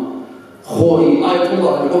al-Uzma Khoi,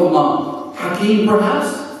 Ayatullah al-Uzma Hakim perhaps,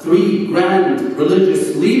 3 grand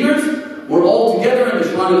religious leaders were all together in the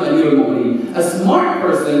shrine of Amir al-Mu'mineen. A smart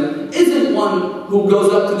person isn't one who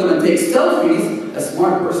goes up to them and takes selfies. A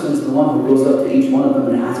smart person is the one who goes up to each one of them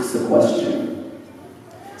and asks a question.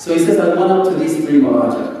 So he says, I went up to these 3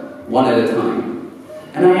 Maraja, one at a time.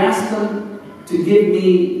 And I asked them to teach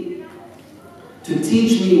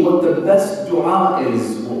me what the best dua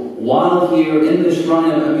is while here in the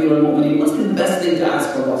shrine of Amir al-Mu'mineen. What's the best thing to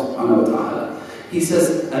ask Allah subhanahu wa ta'ala? He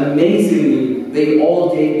says, amazingly, they all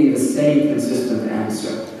gave me the same consistent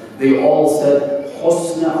answer. They all said,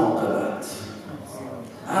 Husna aqabat.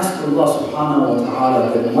 Ask Allah subhanahu wa ta'ala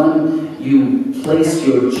that when you place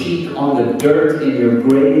your cheek on the dirt in your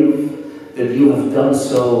grave, that you have done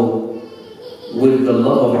so with the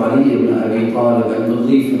love of Ali ibn Abi Talib and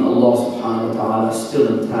belief in Allah subhanahu wa ta'ala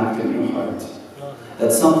still intact in your heart.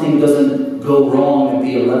 That something doesn't go wrong at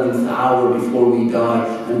the 11th hour before we die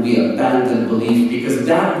and we abandon belief. Because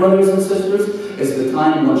that, brothers and sisters, is the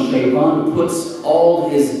time when Shaitan puts all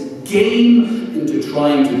his game into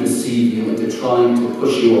trying to deceive you, into trying to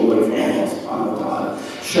push you away from Allah subhanahu wa ta'ala.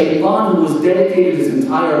 Shaitan, who has dedicated his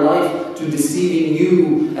entire life to deceiving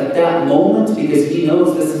you at that moment because he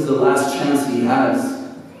knows this is the last chance he has,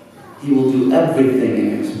 he will do everything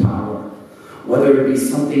in his power. Whether it be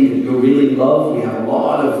something that you really love, we have a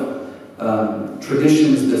lot of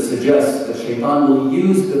traditions that suggest that Shaitan will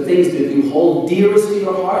use the things that you hold dearest to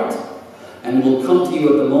your heart and will come to you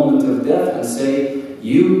at the moment of death and say,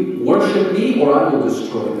 you worship me or I will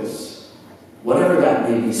destroy this. Whatever that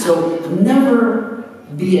may be. So never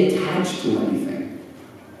be attached to anything.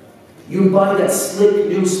 You buy that slick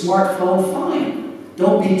new smartphone, fine.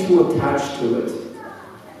 Don't be too attached to it.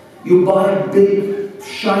 You buy a big,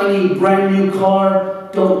 shiny, brand new car,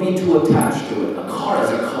 don't be too attached to it. A car is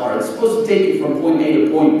a car. It's supposed to take you from point A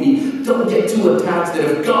to point B. Don't get too attached that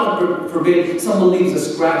if God forbid someone leaves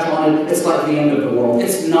a scratch on it, it's like the end of the world.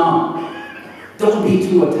 It's not. Don't be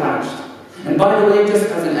too attached. And by the way, just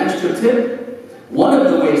as an extra tip, one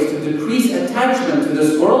of the ways to decrease attachment to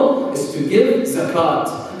this world is to give zakat.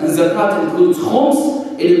 And zakat includes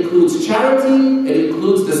khums, it includes charity, it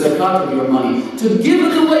includes the zakat of your money. To give in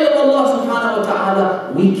the way of Allah subhanahu wa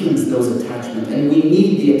ta'ala weakens those attachments. And we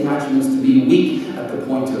need the attachments to be weak at the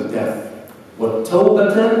point of death.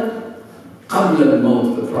 وَالتَّوْبَةَ قَبْلَ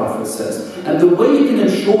الْمَوْتِ, the Prophet says. And the way you can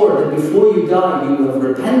ensure that before you die you have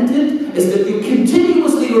repented is that you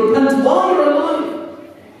continuously repent while you're alive.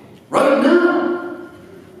 Right now.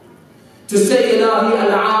 To say Ilahi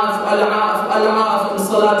al-Af, al-Af, al-Af in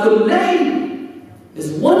Salatul Layl is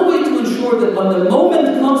one way to ensure that when the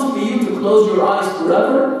moment comes for you to close your eyes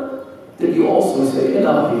forever, that you also say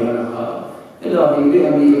Ilahi al-Af, Ilahi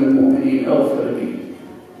bi-Amir al-Mu'mineen, ighfir li.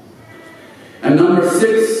 And number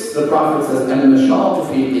 6, the Prophet says, Al-Nashatu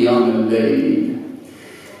fi qiyam al-Layl.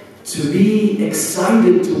 To be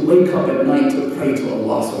excited to wake up at night to pray to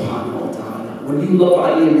Allah subhanahu wa ta'ala. When you love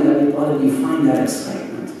Ali ibn Abi Talib, you find that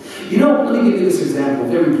excitement. You know, let me give you this example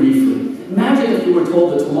very briefly. Imagine if you were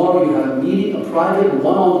told that tomorrow you have a meeting, a private,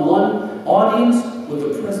 one-on-one audience with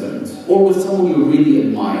the president, or with someone you really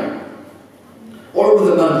admire, or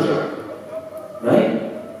with a marja, right?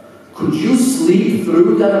 Could you sleep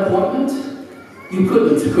through that appointment? You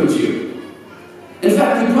couldn't, could you? In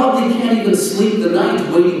fact, you probably can't even sleep the night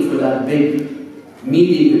waiting for that big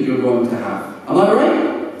meeting that you're going to have. Am I right?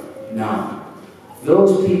 No.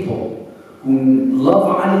 Those people who love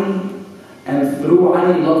Ali and through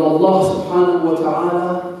Ali love Allah subhanahu wa ta'ala,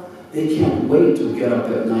 they can't wait to get up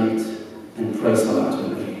at night and pray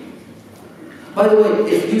Salatul Layl. By the way,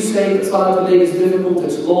 if you say that Salatul Layl is difficult,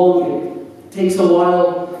 it's long, it takes a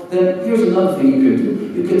while, then here's another thing you can do.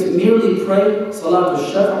 You can merely pray Salatul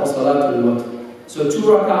Shaf' or Salatul Watr. So 2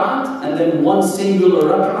 rak'at and then 1 singular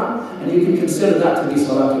rak'at, and you can consider that to be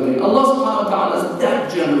Salatul Layl. Allah subhanahu wa ta'ala is that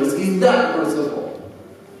generous, He's that merciful.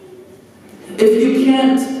 If you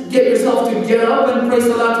can't get yourself to get up and pray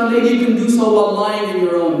Salatul Layl, you can do so while lying in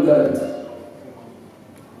your own bed.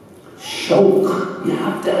 Shawq. You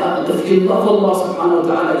have to have, if you love Allah subhanahu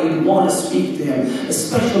wa ta'ala, you want to speak to Him,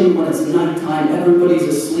 especially when it's nighttime, everybody's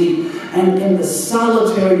asleep, and in the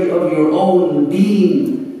solitary of your own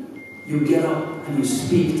being, you get up and you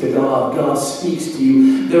speak to God. God speaks to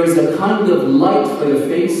you. There is a kind of light for your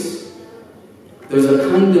face. There's a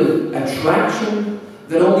kind of attraction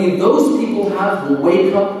that only those people have who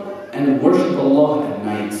wake up and worship Allah at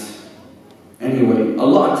night. Anyway, a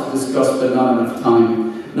lot to discuss, but not enough time.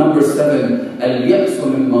 Number 7, al-ya'su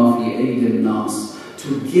mimma fi aydin nas,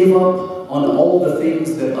 to give up on all the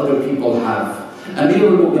things that other people have. Amir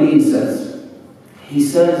al-Mu'mineen says, he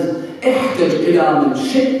says, "Ihtaj ila man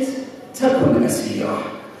shit takun asira."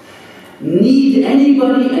 need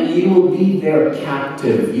anybody and you will be their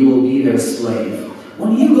captive. You will be their slave.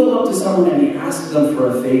 When you go up to someone and you ask them for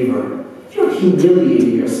a favor, you're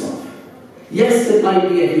humiliating yourself. Yes, it might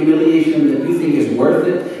be a humiliation that you think is worth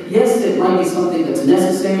it. Yes, it might be something that's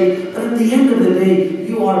necessary. But at the end of the day,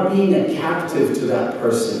 you are being a captive to that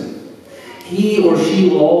person. He or she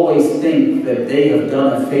will always think that they have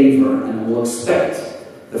done a favor and will expect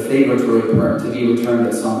the favor to be returned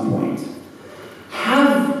at some point.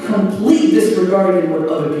 Have complete disregard in what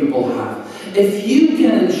other people have. If you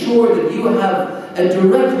can ensure that you have a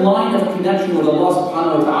direct line of connection with Allah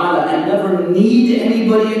subhanahu wa ta'ala and never need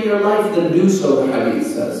anybody in your life, then do so, the hadith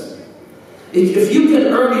says. If you can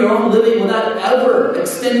earn your own living without ever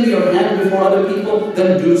extending your hand before other people,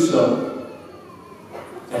 then do so.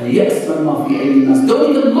 And yes, don't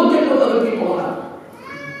even look at what other people have.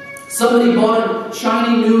 Somebody bought a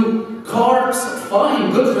shiny new car,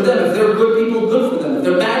 fine, good for them. If they're good people, good for them. If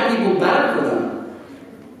they're bad people, bad for them.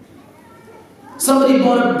 Somebody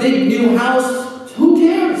bought a big new house, who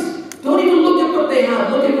cares? Don't even look at what they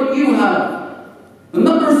have, look at what you have.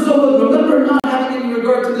 Remember remember not having any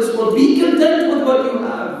regard to this world. Be content with what you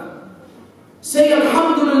have. Say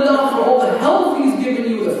Alhamdulillah for all the health He's given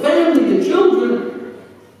you, the family, the children.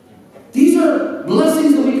 These are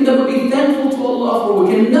blessings that we can never be thankful to Allah for.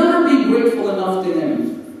 We can never be grateful enough to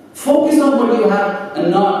Him. Focus on what you have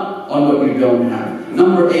and not on what you don't have.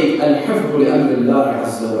 Number 8, Al-Hifdhu li-amrillahi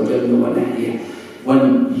azza wa jalla wa nahyih.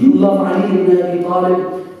 When you love Ali ibn Abi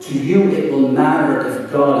Talib, to you it will matter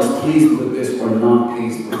if God is pleased with this or not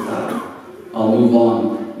pleased with that. I'll move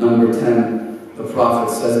on. Number 10, the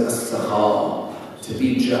Prophet says, as-sakhab, to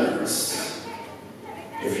be generous.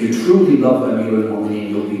 If you truly love Amir al-Mu'mineen,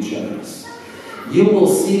 you'll be generous. You will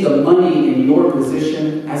see the money in your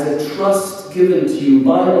position as a trust given to you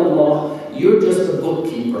by Allah. You're just a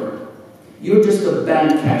bookkeeper. You're just a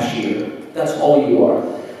bank cashier. That's all you are.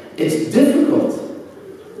 It's difficult.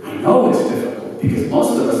 I know it's difficult because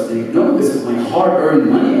most of us think, no, this is my hard-earned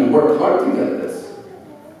money. I worked hard to get this.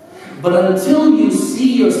 But until you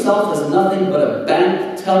see yourself as nothing but a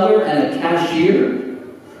bank teller and a cashier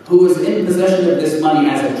who is in possession of this money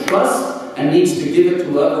as a trust and needs to give it to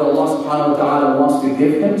whoever Allah subhanahu wa ta'ala wants to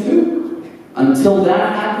give him to, until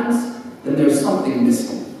that happens, then there's something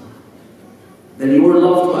missing. Then your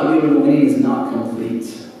love to Amir al-Mu'mineen is not complete.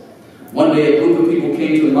 One day a group of people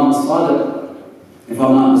came to Imam Sadiq, if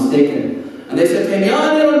I'm not mistaken, and they said to him,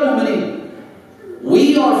 Ya Amir al-Mu'mineen,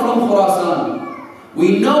 we are from Khurasan.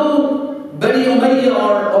 We know Bani Umayyah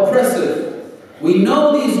are oppressive. We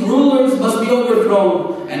know these rulers must be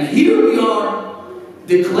overthrown. And here we are,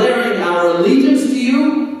 declaring our allegiance to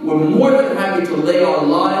you. We're more than happy to lay our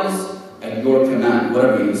lives at your command,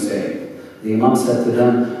 whatever you say. The Imam said to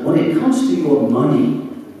them, when it comes to your money,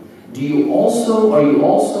 are you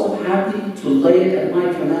also happy to lay it at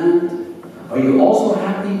my command? Are you also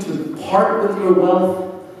happy to part with your wealth?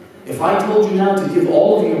 If I told you now to give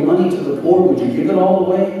all of your money to the poor, would you give it all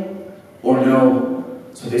away? Or no?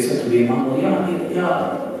 So they said to the Imam, well, Ya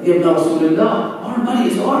Rasulullah, our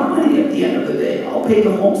money is our money at the end of the day. I'll pay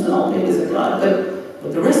the homes and I'll pay the zakat,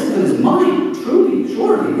 but the rest of it is mine, truly,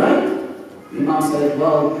 surely, right? The Imam said,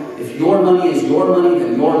 well, if your money is your money,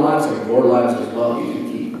 then your lives are your lives as well. You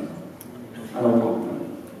can keep them. I don't want them.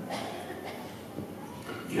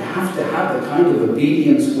 You have to have the kind of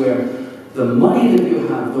obedience where the money that you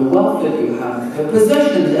have, the wealth that you have, the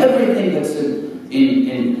possessions, everything that's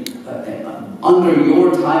under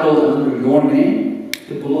your title and under your name,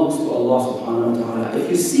 it belongs to Allah subhanahu wa ta'ala.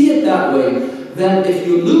 If you see it that way, then if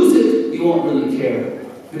you lose it, you won't really care,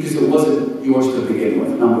 because it wasn't yours to begin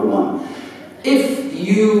with, number one. If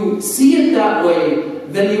you see it that way,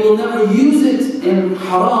 then you will never use it in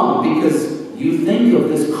haram, because you think of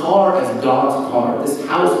this car as God's car, this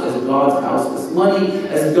house as God's house, this money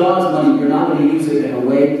as God's money. You're not going to use it in a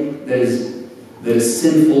way that is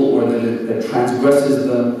sinful or that transgresses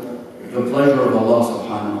the pleasure of Allah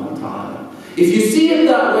subhanahu wa ta'ala. If you see it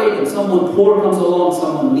that way, when someone poor comes along,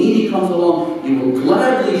 someone needy comes along, you will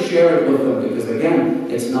gladly share it with them, because again,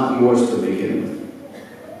 it's not yours to begin with.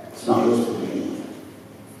 It's not yours to begin with.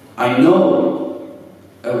 I know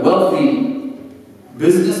a wealthy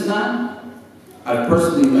businessman, I've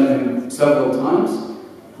personally met him several times,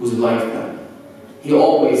 who's like that. He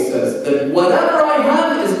always says that whatever I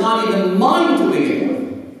have is not even mine to begin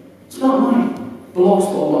with. It's not mine. It belongs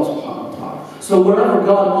to Allah subhanahu wa ta'ala. So wherever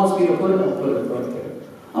God wants me to put it, I'll put it right there.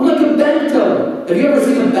 I'm like a bank teller. Have you ever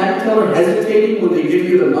seen a bank teller hesitating when they give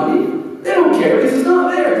you the money? They don't care because it's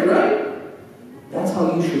not theirs, right? That's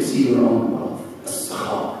how you should see your own wealth.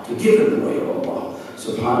 As-sakhab, to give it the way of Allah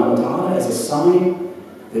subhanahu wa ta'ala as a sign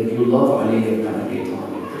that you love Ali ibn Abi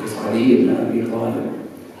Talib. Because Ali ibn Abi Talib.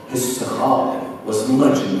 His sakhab was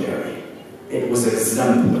legendary. It was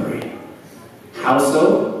exemplary. How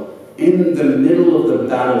so? In the middle of the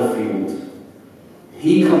battlefield,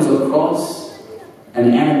 he comes across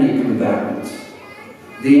an enemy combatant.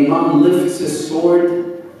 The Imam lifts his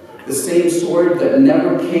sword, the same sword that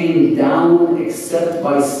never came down except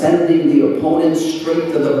by sending the opponent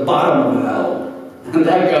straight to the bottom of hell. And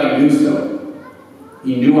that guy knew so.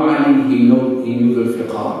 He knew Ali, he knew the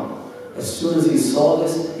fiqh. As soon as he saw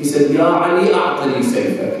this, he said, Ya Ali, a'tani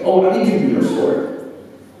sayfak. Oh, Ali, give me your sword.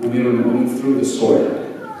 Amir al-Mu'minin threw the sword at him.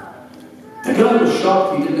 The guy was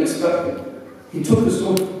shocked, he didn't expect it. He took the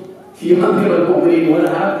sword. Ya Amir al-Mu'minin, what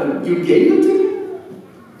happened? You gave it to me?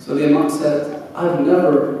 So the Imam said, I've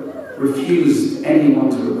never refused anyone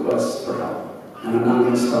to request for help. And I'm not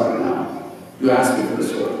going to start now. You asked me for the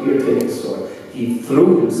sword. Here, take the sword. He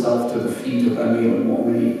threw himself to the feet of Amir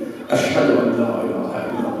al-Mu'minin. أشهد أن لا إله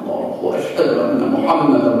إلا الله وأشهد أن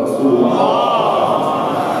محمدا رسول الله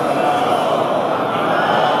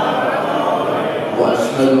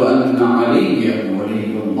وأشهد أن عليا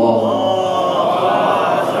ولي الله.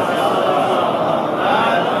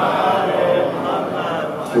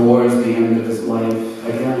 Towards the end of his life,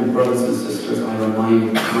 again, brothers and sisters, I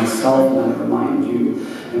remind myself and I remind you,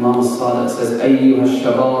 Imam Sadiq says, أيها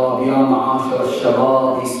الشباب يا معاشر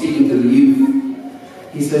الشباب. He's speaking to the youth.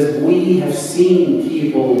 He says, we have seen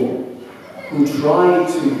people who try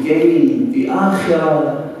to gain the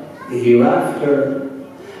akhirah, the hereafter,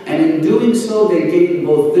 and in doing so they gain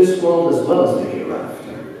both this world as well as the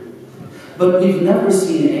hereafter. But we've never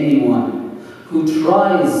seen anyone who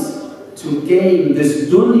tries to gain this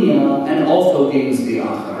dunya and also gains the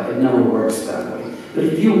akhirah. It never works that way. But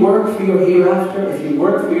if you work for your hereafter, if you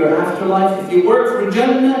work for your afterlife, if you work for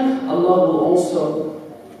Jannah, Allah will also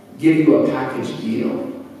give you a package deal.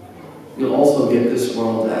 You'll also get this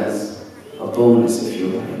world as a bonus if you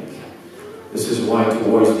like. This is why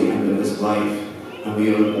towards the end of his life,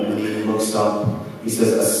 Amir al-Mu'minin looks up. He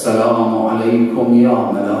says, Assalamu alaykum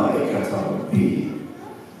ya malaikata rabbi.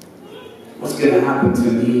 What's going to happen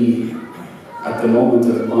to me at the moment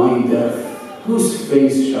of my death? Whose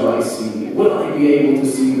face shall I see? Will I be able to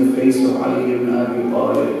see the face of Ali ibn Abi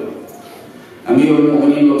Talib? Amir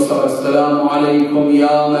al-Mu'minin looks up, Assalamu alaykum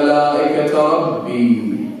ya malaikata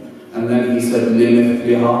rabbi. And then he said, لِمِثْلِ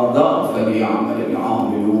هَذَا فَلْيَعْمَلِ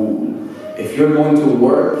الْعَامِلُونَ. If you're going to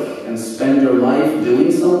work and spend your life doing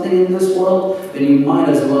something in this world, then you might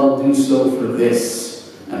as well do so for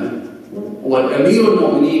this. And what Amir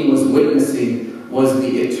al-Mu'minin was witnessing was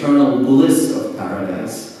the eternal bliss of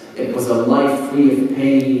paradise. It was a life free of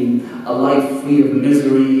pain, a life free of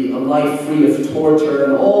misery, a life free of torture,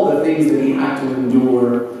 and all the things that he had to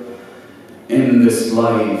endure in this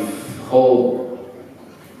life. Oh,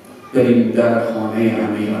 بریم در خانه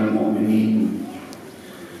امیر المؤمنین.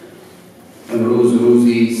 امروز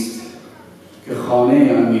روزی است که خانه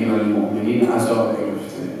امیر المؤمنین عذاب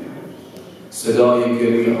گرفته. صدای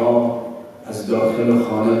گریه ها از داخل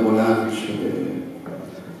خانه بلند شده.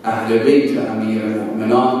 اهل بیت امیر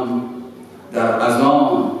المؤمنان در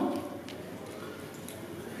اذان،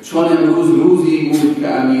 چون امروز روزی بود که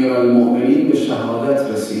امیر المؤمنین به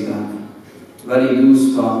شهادت رسیدند. ولی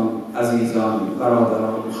دوستان، عزیزان،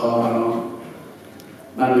 برادران، خواهران،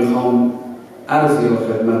 من میخوام عرضی رو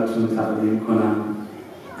خدمتتون تقدیم کنم.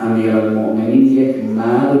 امیرالمؤمنین یک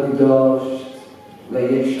مرگ داشت و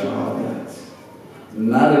یک شهادت.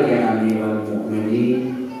 مرگ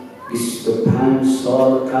امیرالمؤمنین 25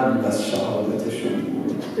 سال قبل از شهادتشون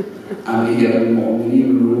بود.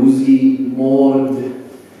 امیرالمؤمنین روزی مرد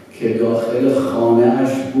که داخل خانه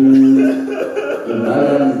اش بود.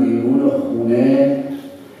 اومدن بیرون خونه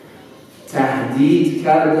تهدید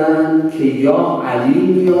کردن که یا علی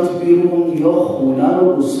میاد بیرون یا خونه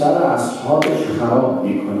رو رو سر اصحابش خراب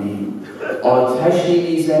میکنیم،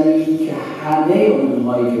 آتشی میزنیم که همه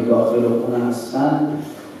اونهایی که داخل خونه هستن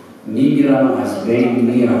میگیرن و از بین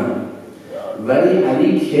میرن. ولی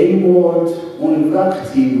علی کی مرد؟ اون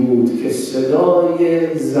وقتی بود که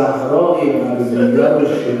صدای زهرای مرزیه رو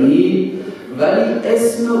شنید ولی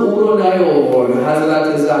اسم او رو نیاورد.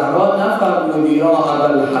 حضرت زهرا نفرمود یا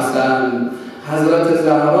ابوالحسن، حضرت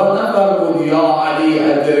زهرا نفرمود یا علی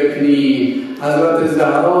ادرکنی، حضرت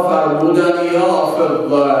زهرا فرمودن یا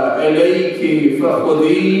فضه الیکی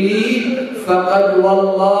فخذینی فقد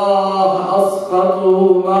والله اسقطوا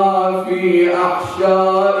ما فی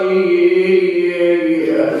احشایی.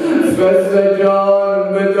 فزجان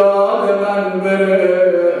به داد من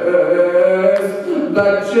برس،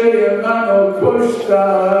 بچه منو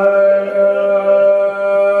کشتند.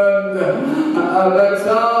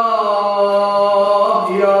 ابتا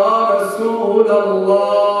یا رسول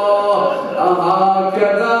الله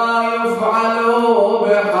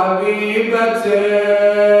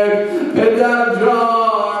برکتک. پدر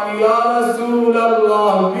جان یا رسول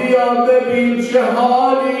الله بیا ببین چه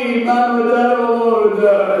حالی منو در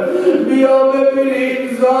آورده، بیا ببین این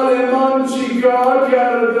ظالمان چیکار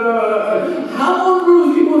کرده. همون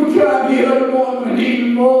روزی بود که امیرالمؤمنین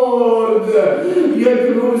مرد، یک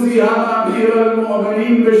روزی هم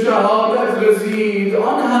امیرالمؤمنین به شهادت رسید،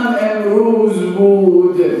 آن هم امروز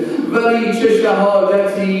بود. ولی چه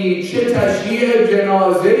شهادتی، چه تشییع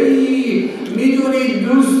جنازه‌ای. میدونید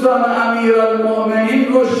دوستان امیرالمؤمنین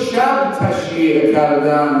رو شب تشییع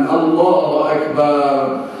کردن. الله اکبر.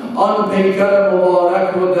 آن پیکر مبارک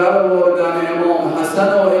رو در آوردن امام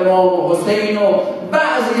حسن و امام حسین و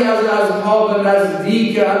بعضی از اصحاب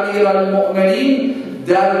نزدیک امیرالمؤمنین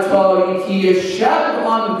در تاریکی شب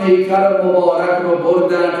آن پیکر مبارک رو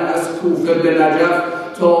بردن از کوفه به نجف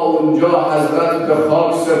تا اونجا حضرت به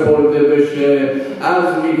خاک سپرده بشه.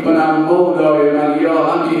 عرض میکنم مولای من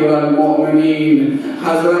یا امیرالمؤمنین،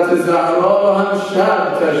 حضرت زهرا رو هم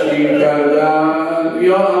شب تشریح کردن.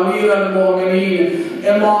 یا امیرالمؤمنین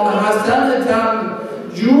امام حسن هم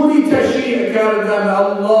جوری تشریح کردن.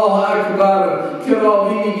 الله اکبر که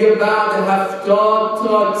راوی میگه بعد 70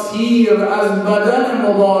 تا تیر از بدن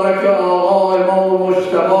مبارک آقا امام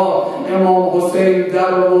مجتبی امام حسین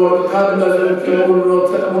در آورد قبل از اینکه اون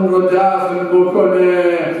رو دفن بکنه.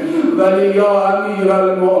 ولی یا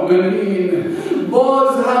امیرالمؤمنین باز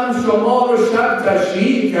هم شما رو شب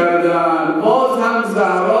تشییع کردن، باز هم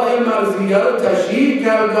زهرای مرضیه رو تشییع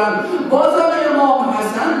کردن، باز هم امام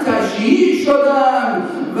حسن تشییع شدن.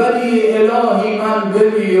 ولی الهی من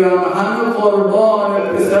بمیرم همه قربان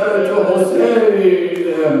پسر تو حسین.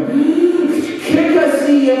 که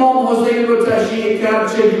کسی امام حسین رو تشییع کرد،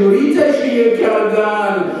 چجوری تشییع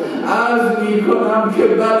کردن؟ عرض میکنم که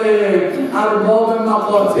بله ارباب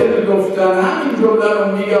مقاتل گفتن، همین جمله رو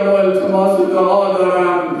میگم و التماس دعا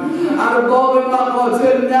دارم. ارباب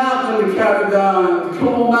مقاتل نقل کردند که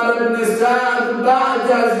عمر بن سعد بعد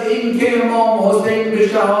از اینکه امام حسین به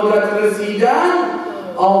شهادت رسیدن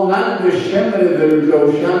آمد به شمر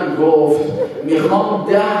دلجوشن گفت میخوام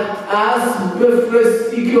 10 اسب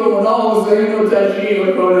بفرستی که اونا حسین رو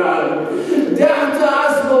تشییع کنن. 10 تا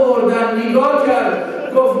اسب آوردن، نگاه کرد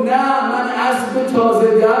گفت نه من اسب تازه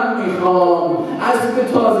دم میخوام، اسب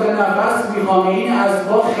تازه نفس میخوام، این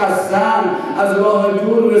اسبا خستن از راه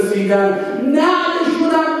دور رسیدن،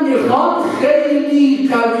 نعلشونم میخوام خیلی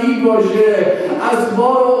قوی باشه.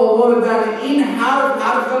 اسبا رو آوردن. این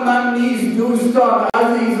حرف من نیست دوستان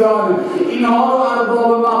عزیزان، اینها رو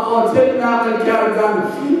ارباب مقاتل نقل کردن.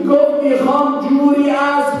 گفت میخوام جوری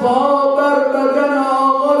اسبها بر بدن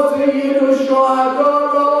آقا سید الشهدا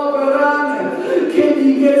را برن که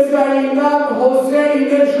دیگه زینب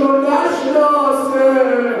حسینشو نشناسه.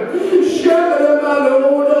 شمر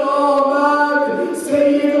ملعون آمد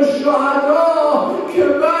سید الشهدا که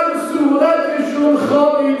بر صورتشون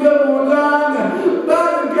خوابیده بودن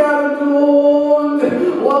برگردوند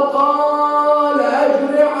و قال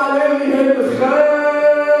اجر علیه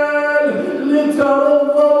الخیل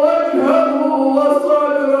لترض وجهه و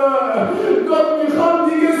صدره. گفت میخوام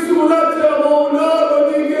دیگه صورت مولا رو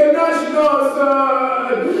دیگه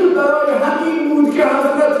نشناسن. برای همین بود که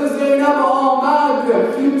حضرت زینب آمد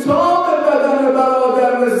تا به بدن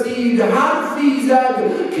برادر رسید، حرفی زد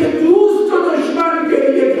که دوست و دشمن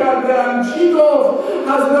گریه کردن. چی گفت؟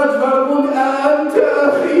 حضرت فرمود انت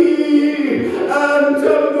اخی انت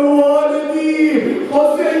ابن والدی،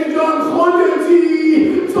 حسین جان خودتی،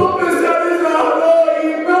 تو پسر زهرایی،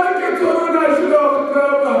 من که تو رو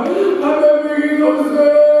نشناختم. همه بگید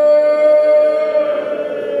حسین.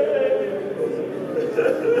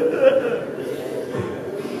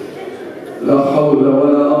 لا حول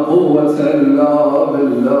ولا قوة إلا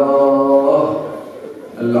بالله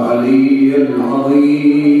العلي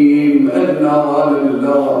العظيم. إنا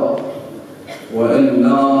لله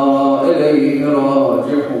وإنا إليه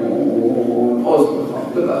راجعون. عذر میخوام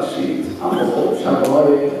ببخشید، اما خب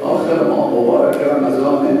شبهای آخر ماه مبارک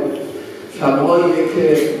رمضانه، شبهایی که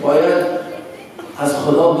باید از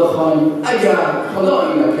خدا بخوایم اگر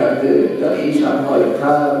خدایی نکرده در این شبهای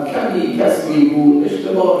کمی کسبی بود،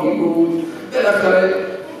 اشتباهی بود بالاخره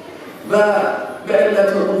و به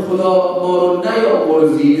علت اون خدا ما رو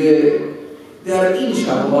نیامرزیده در این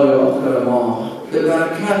شبهای آخر ماه به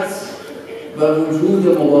برکت و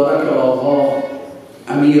وجود مبارک آقا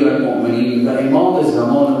امیرالمؤمنین و امام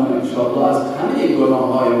زمانمان انشاءالله از همه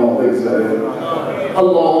گناههای ما بگذره.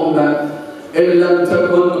 اللهم إن لم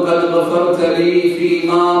تكن قد غفرت لي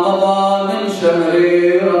فيما مضى من شهر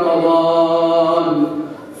رمضان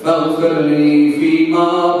فاغفر لي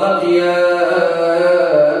فيما بقي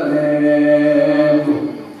منه.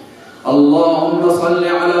 اللهم صل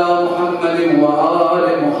على